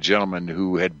email from a gentleman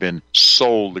who had been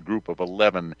sold a group of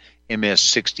 11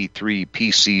 MS-63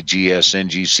 PCGS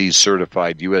NGC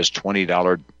certified U.S.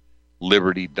 $20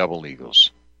 Liberty Double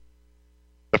Eagles.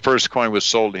 The first coin was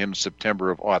sold to him in September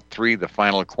of '03, the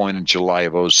final coin in July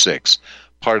of '06.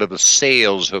 Part of the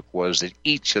sales hook was that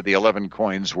each of the 11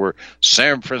 coins were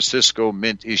San Francisco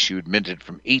Mint issued, minted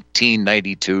from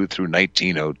 1892 through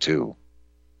 1902.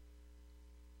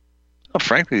 Well,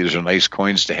 frankly, these are nice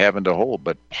coins to have and to hold,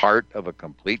 but part of a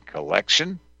complete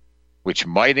collection, which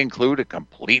might include a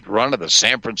complete run of the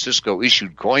San Francisco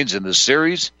issued coins in the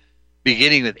series,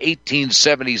 beginning with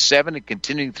 1877 and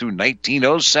continuing through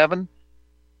 1907,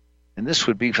 and this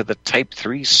would be for the Type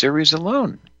 3 series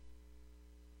alone.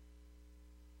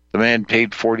 The man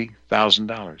paid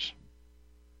 $40,000.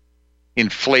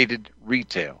 Inflated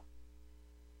retail.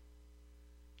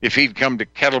 If he'd come to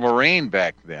Kettle Moraine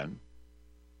back then,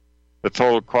 the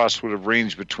total cost would have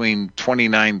ranged between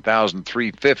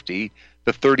 $29,350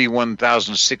 to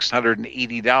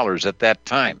 $31,680 at that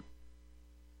time.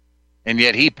 And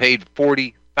yet he paid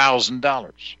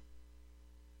 $40,000.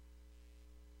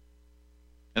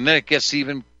 And then it gets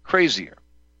even crazier.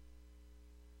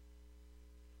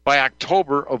 By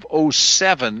October of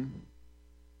 '07,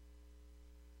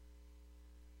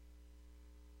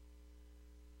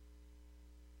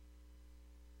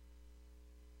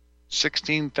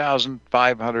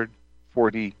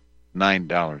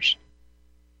 $16,549.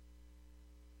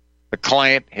 The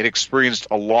client had experienced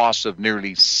a loss of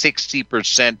nearly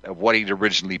 60% of what he'd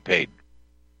originally paid.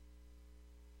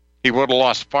 He would have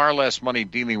lost far less money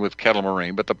dealing with Kettle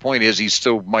Moraine, but the point is he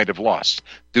still might have lost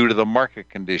due to the market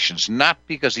conditions, not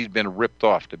because he'd been ripped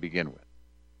off to begin with.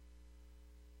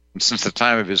 And since the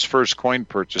time of his first coin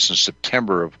purchase in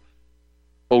September of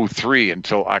 '03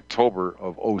 until October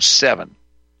of '07,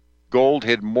 gold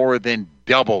had more than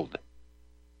doubled.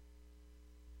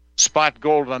 Spot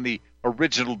gold on the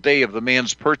original day of the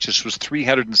man's purchase was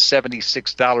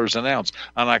 $376 an ounce.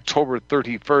 On October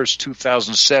 31st,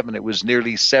 2007, it was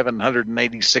nearly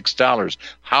 $796.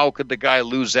 How could the guy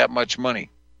lose that much money?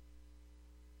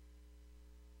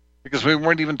 Because we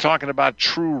weren't even talking about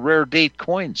true rare date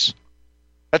coins.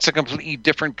 That's a completely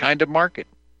different kind of market.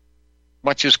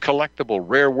 Much as collectible,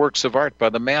 rare works of art by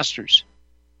the masters.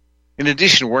 In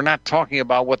addition, we're not talking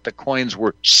about what the coins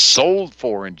were sold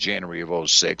for in January of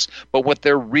 '06, but what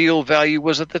their real value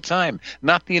was at the time,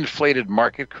 not the inflated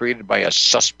market created by a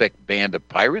suspect band of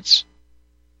pirates.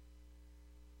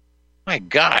 My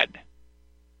God.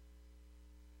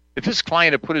 If this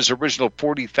client had put his original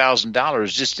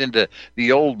 $40,000 just into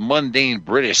the old mundane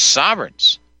British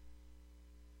sovereigns,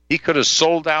 he could have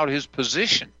sold out his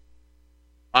position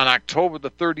on October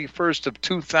the 31st of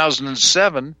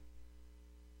 2007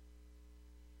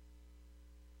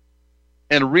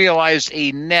 and realized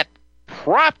a net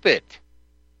profit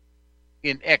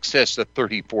in excess of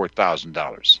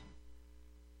 $34,000.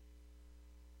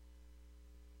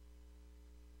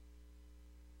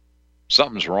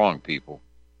 Something's wrong, people.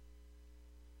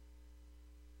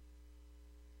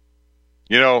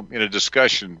 You know, in a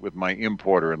discussion with my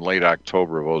importer in late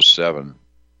October of '07,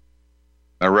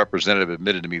 my representative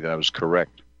admitted to me that I was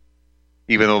correct.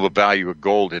 Even though the value of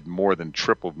gold had more than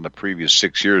tripled in the previous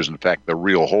 6 years, in fact, the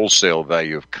real wholesale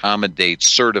value of common date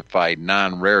certified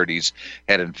non-rarities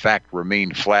had in fact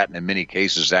remained flat and in many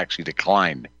cases actually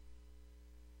declined.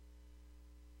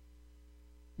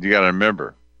 You got to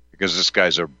remember, because this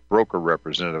guy's a broker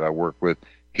representative I work with,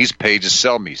 he's paid to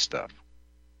sell me stuff.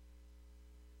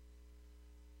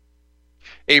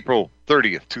 April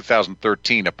 30th,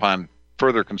 2013, upon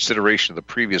further consideration of the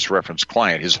previous reference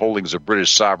client, his holdings of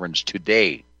British sovereigns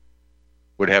today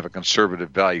would have a conservative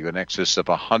value in excess of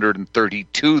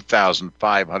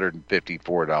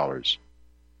 $132,554.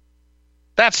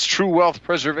 That's true wealth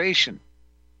preservation.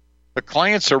 The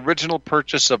client's original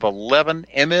purchase of 11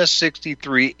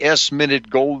 MS-63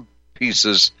 S-minted gold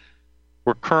pieces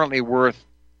were currently worth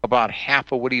about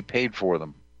half of what he paid for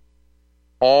them,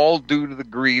 all due to the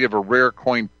greed of a rare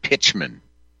coin pitchman.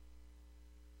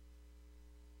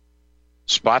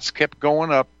 Spots kept going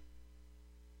up.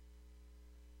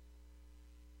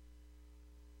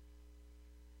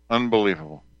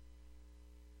 Unbelievable.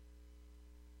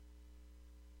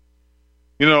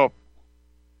 You know,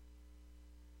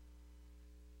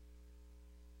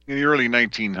 in the early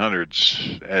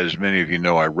 1900s, as many of you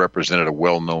know, I represented a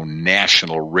well-known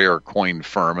national rare coin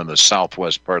firm in the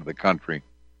southwest part of the country.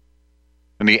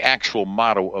 And the actual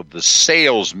motto of the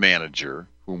sales manager,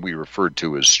 whom we referred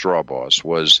to as Straw Boss,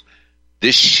 was,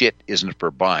 "This shit isn't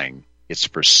for buying, it's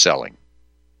for selling."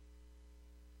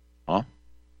 Huh?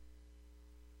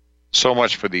 So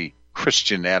much for the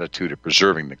Christian attitude of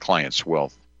preserving the client's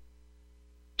wealth.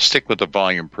 Stick with the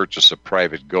volume purchase of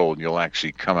private gold, and you'll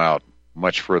actually come out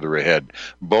much further ahead,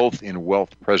 both in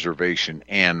wealth preservation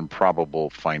and probable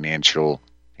financial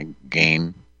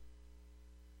gain.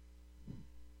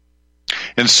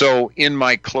 And so in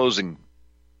my closing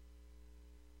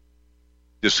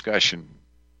discussion,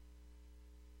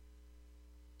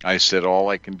 I said all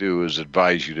I can do is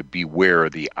advise you to beware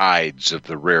of the ides of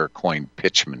the rare coin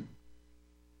pitchman,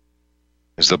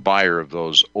 as the buyer of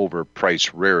those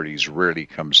overpriced rarities rarely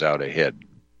comes out ahead.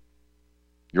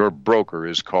 Your broker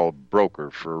is called broker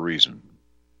for a reason.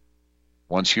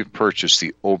 Once you've purchased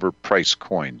the overpriced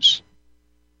coins,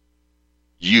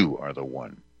 you are the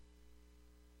one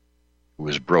who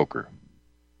is broker.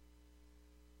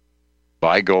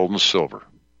 Buy gold and silver,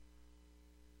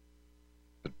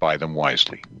 but buy them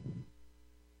wisely.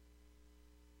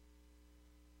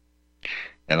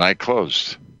 And I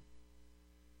closed.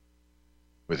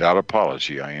 Without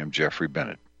apology, I am Jeffrey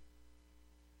Bennett,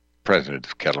 president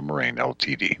of Kettle Moraine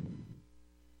Ltd.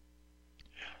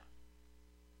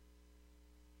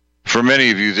 For many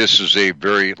of you, this is a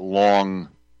very long,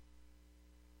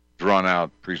 drawn-out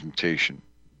presentation.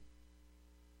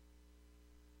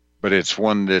 But it's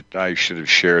one that I should have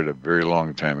shared a very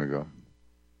long time ago.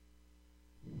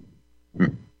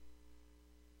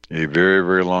 A very,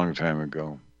 very long time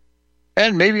ago.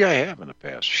 And maybe I have in the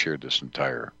past shared this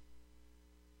entire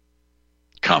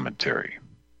commentary.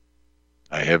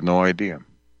 I have no idea.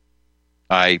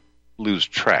 I lose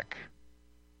track.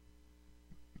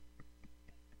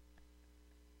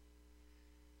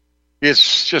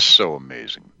 It's just so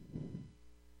amazing.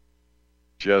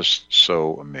 Just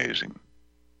so amazing.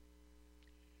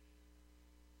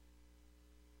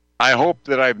 I hope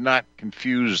that I've not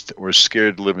confused or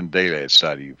scared the living daylights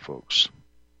out of you folks.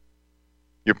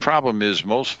 Your problem is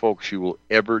most folks you will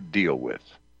ever deal with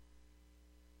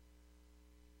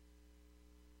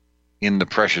in the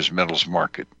precious metals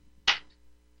market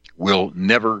will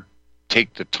never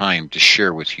take the time to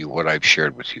share with you what I've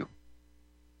shared with you.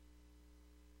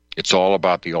 It's all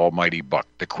about the almighty buck,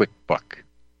 the quick buck,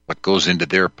 what goes into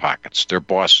their pockets, their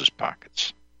boss's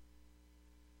pockets,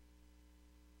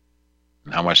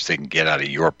 and how much they can get out of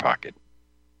your pocket.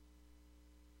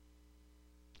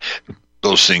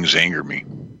 Those things anger me.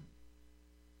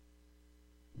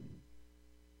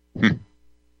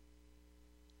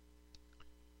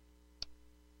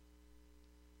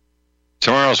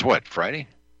 Tomorrow's what, Friday?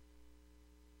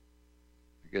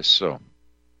 I guess so.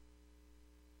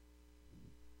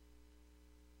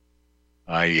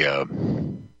 I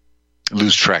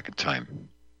lose track of time.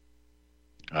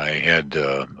 I had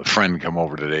a friend come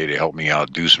over today to help me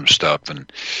out, do some stuff,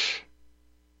 and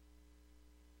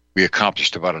we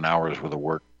accomplished about an hour's worth of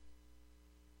work.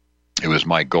 It was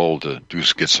my goal to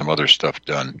get some other stuff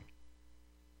done.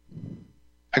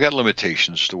 I got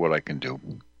limitations to what I can do.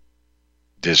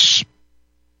 This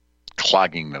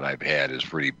clogging that I've had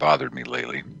has really bothered me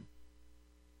lately,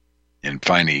 and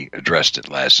finally addressed it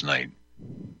last night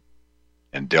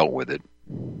and dealt with it.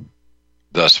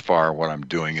 Thus far, what I'm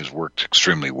doing has worked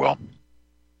extremely well.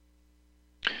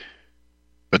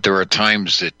 But there are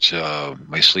times that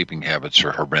my sleeping habits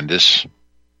are horrendous.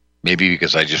 Maybe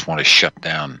because I just want to shut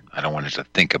down. I don't want to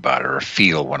think about it or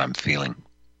feel what I'm feeling.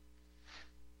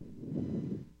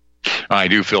 I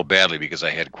do feel badly because I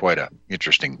had quite an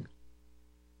interesting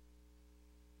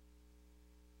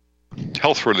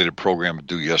health-related program to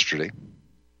do yesterday.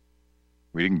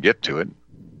 We didn't get to it.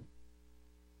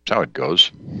 That's how it goes.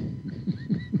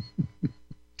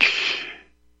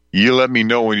 You let me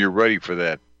know when you're ready for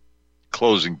that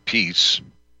closing piece.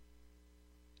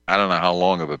 I don't know how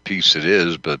long of a piece it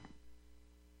is, but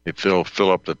if it'll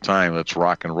fill up the time, let's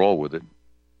rock and roll with it.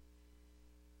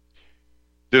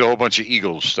 Did a whole bunch of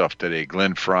Eagles stuff today.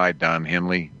 Glenn Fry, Don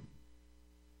Henley.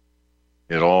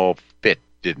 It all fit,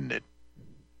 didn't it?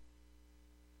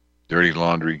 Dirty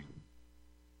Laundry.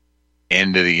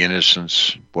 End of the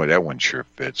Innocence. Boy, that one sure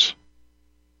fits.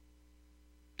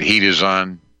 The Heat is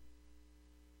On,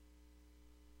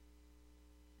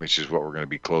 which is what we're going to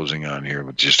be closing on here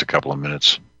with just a couple of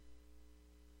minutes.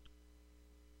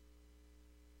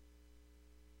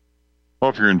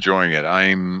 Hope you're enjoying it.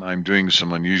 I'm doing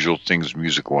some unusual things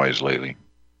music-wise lately.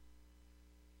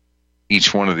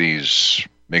 Each one of these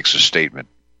makes a statement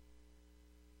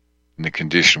in the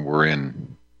condition we're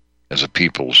in as a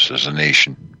people, as a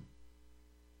nation.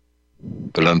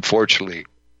 But unfortunately,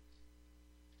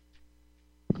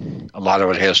 a lot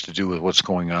of it has to do with what's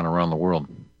going on around the world.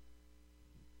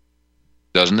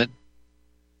 Doesn't it?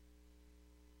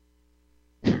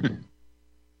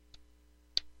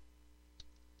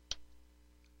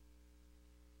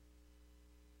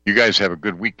 You guys have a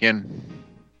good weekend.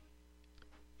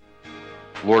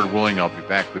 Lord willing, I'll be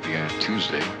back with you on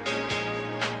Tuesday.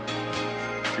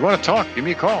 If you want to talk, give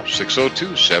me a call,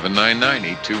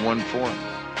 602-799-8214.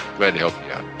 Glad to help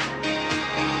you out.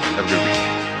 Have a good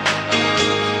weekend.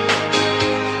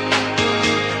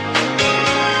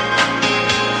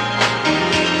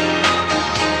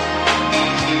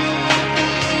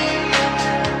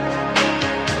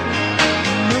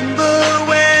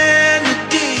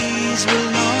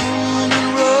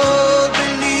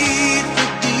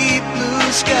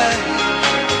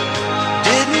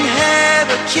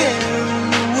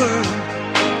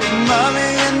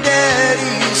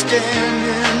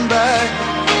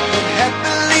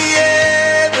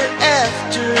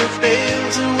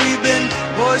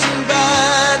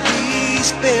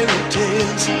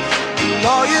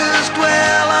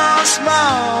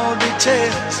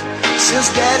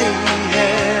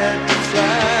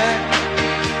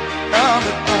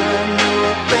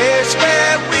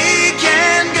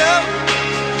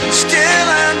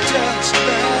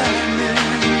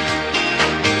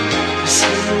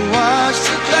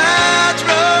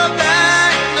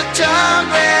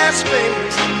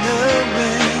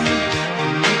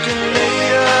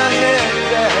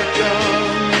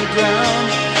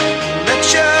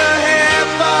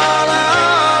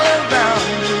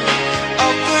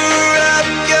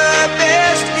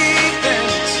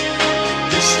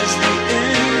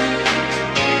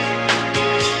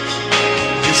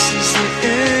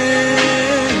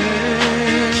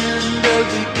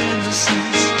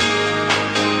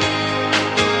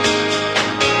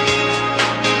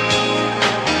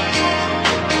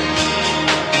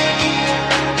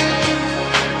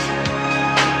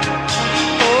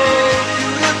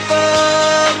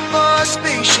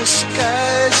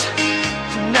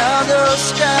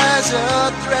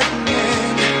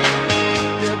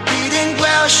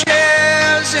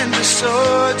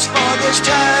 rewards for this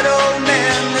title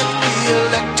man that we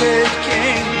elected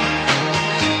king.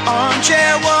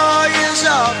 Armchair warriors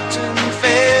often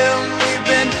fail. We've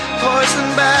been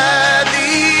poisoned by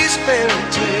these fairy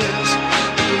tales.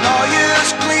 The lawyers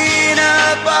clean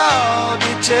up all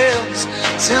details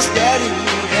since Daddy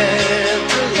had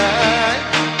to lie.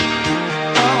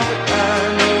 Oh,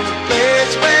 I know a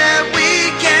place where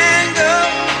we can go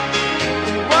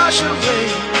and wash away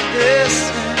this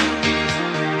sin.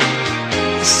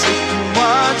 Satan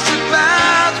watch the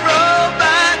clouds roll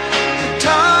by, the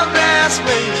tall grass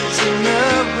waves in the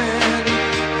wind.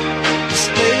 Just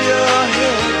lay your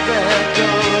head back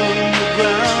on the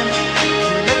ground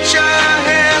and let your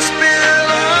hair spill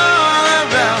all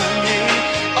around me.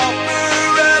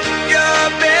 Offer up your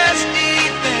best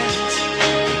defense.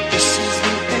 This is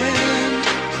the end.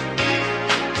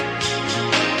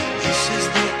 This is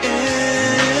the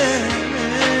end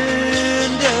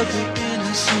of the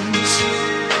innocence.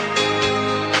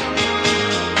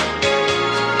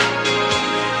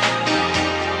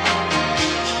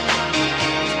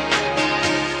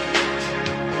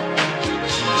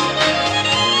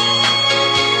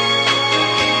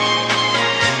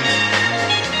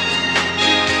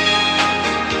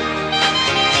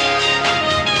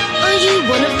 Are you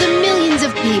one of the millions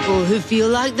of people who feel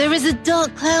like there is a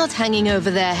dark cloud hanging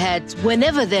over their heads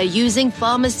whenever they're using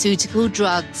pharmaceutical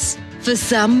drugs? For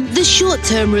some, the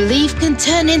short-term relief can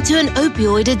turn into an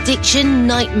opioid addiction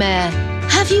nightmare.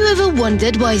 Have you ever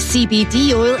wondered why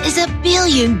CBD oil is a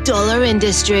billion-dollar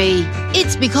industry?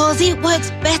 It's because it works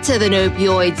better than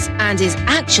opioids and is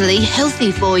actually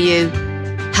healthy for you.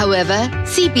 However,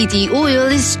 CBD oil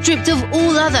is stripped of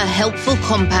all other helpful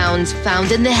compounds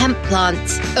found in the hemp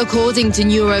plant. According to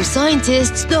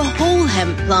neuroscientists, the whole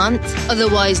hemp plant,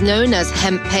 otherwise known as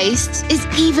hemp paste, is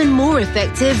even more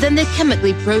effective than the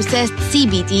chemically processed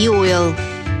CBD oil.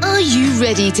 Are you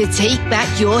ready to take back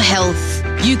your health?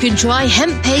 You can try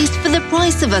hemp paste for the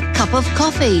price of a cup of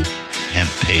coffee.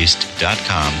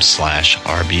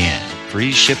 Hemppaste.com/RBN.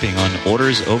 Free shipping on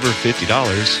orders over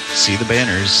 $50. See the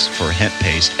banners for hemp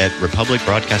paste at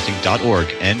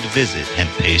republicbroadcasting.org and visit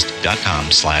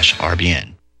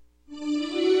hemppaste.com/RBN.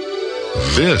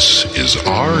 This is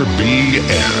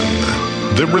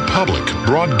RBN, the Republic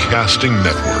Broadcasting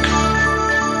Network.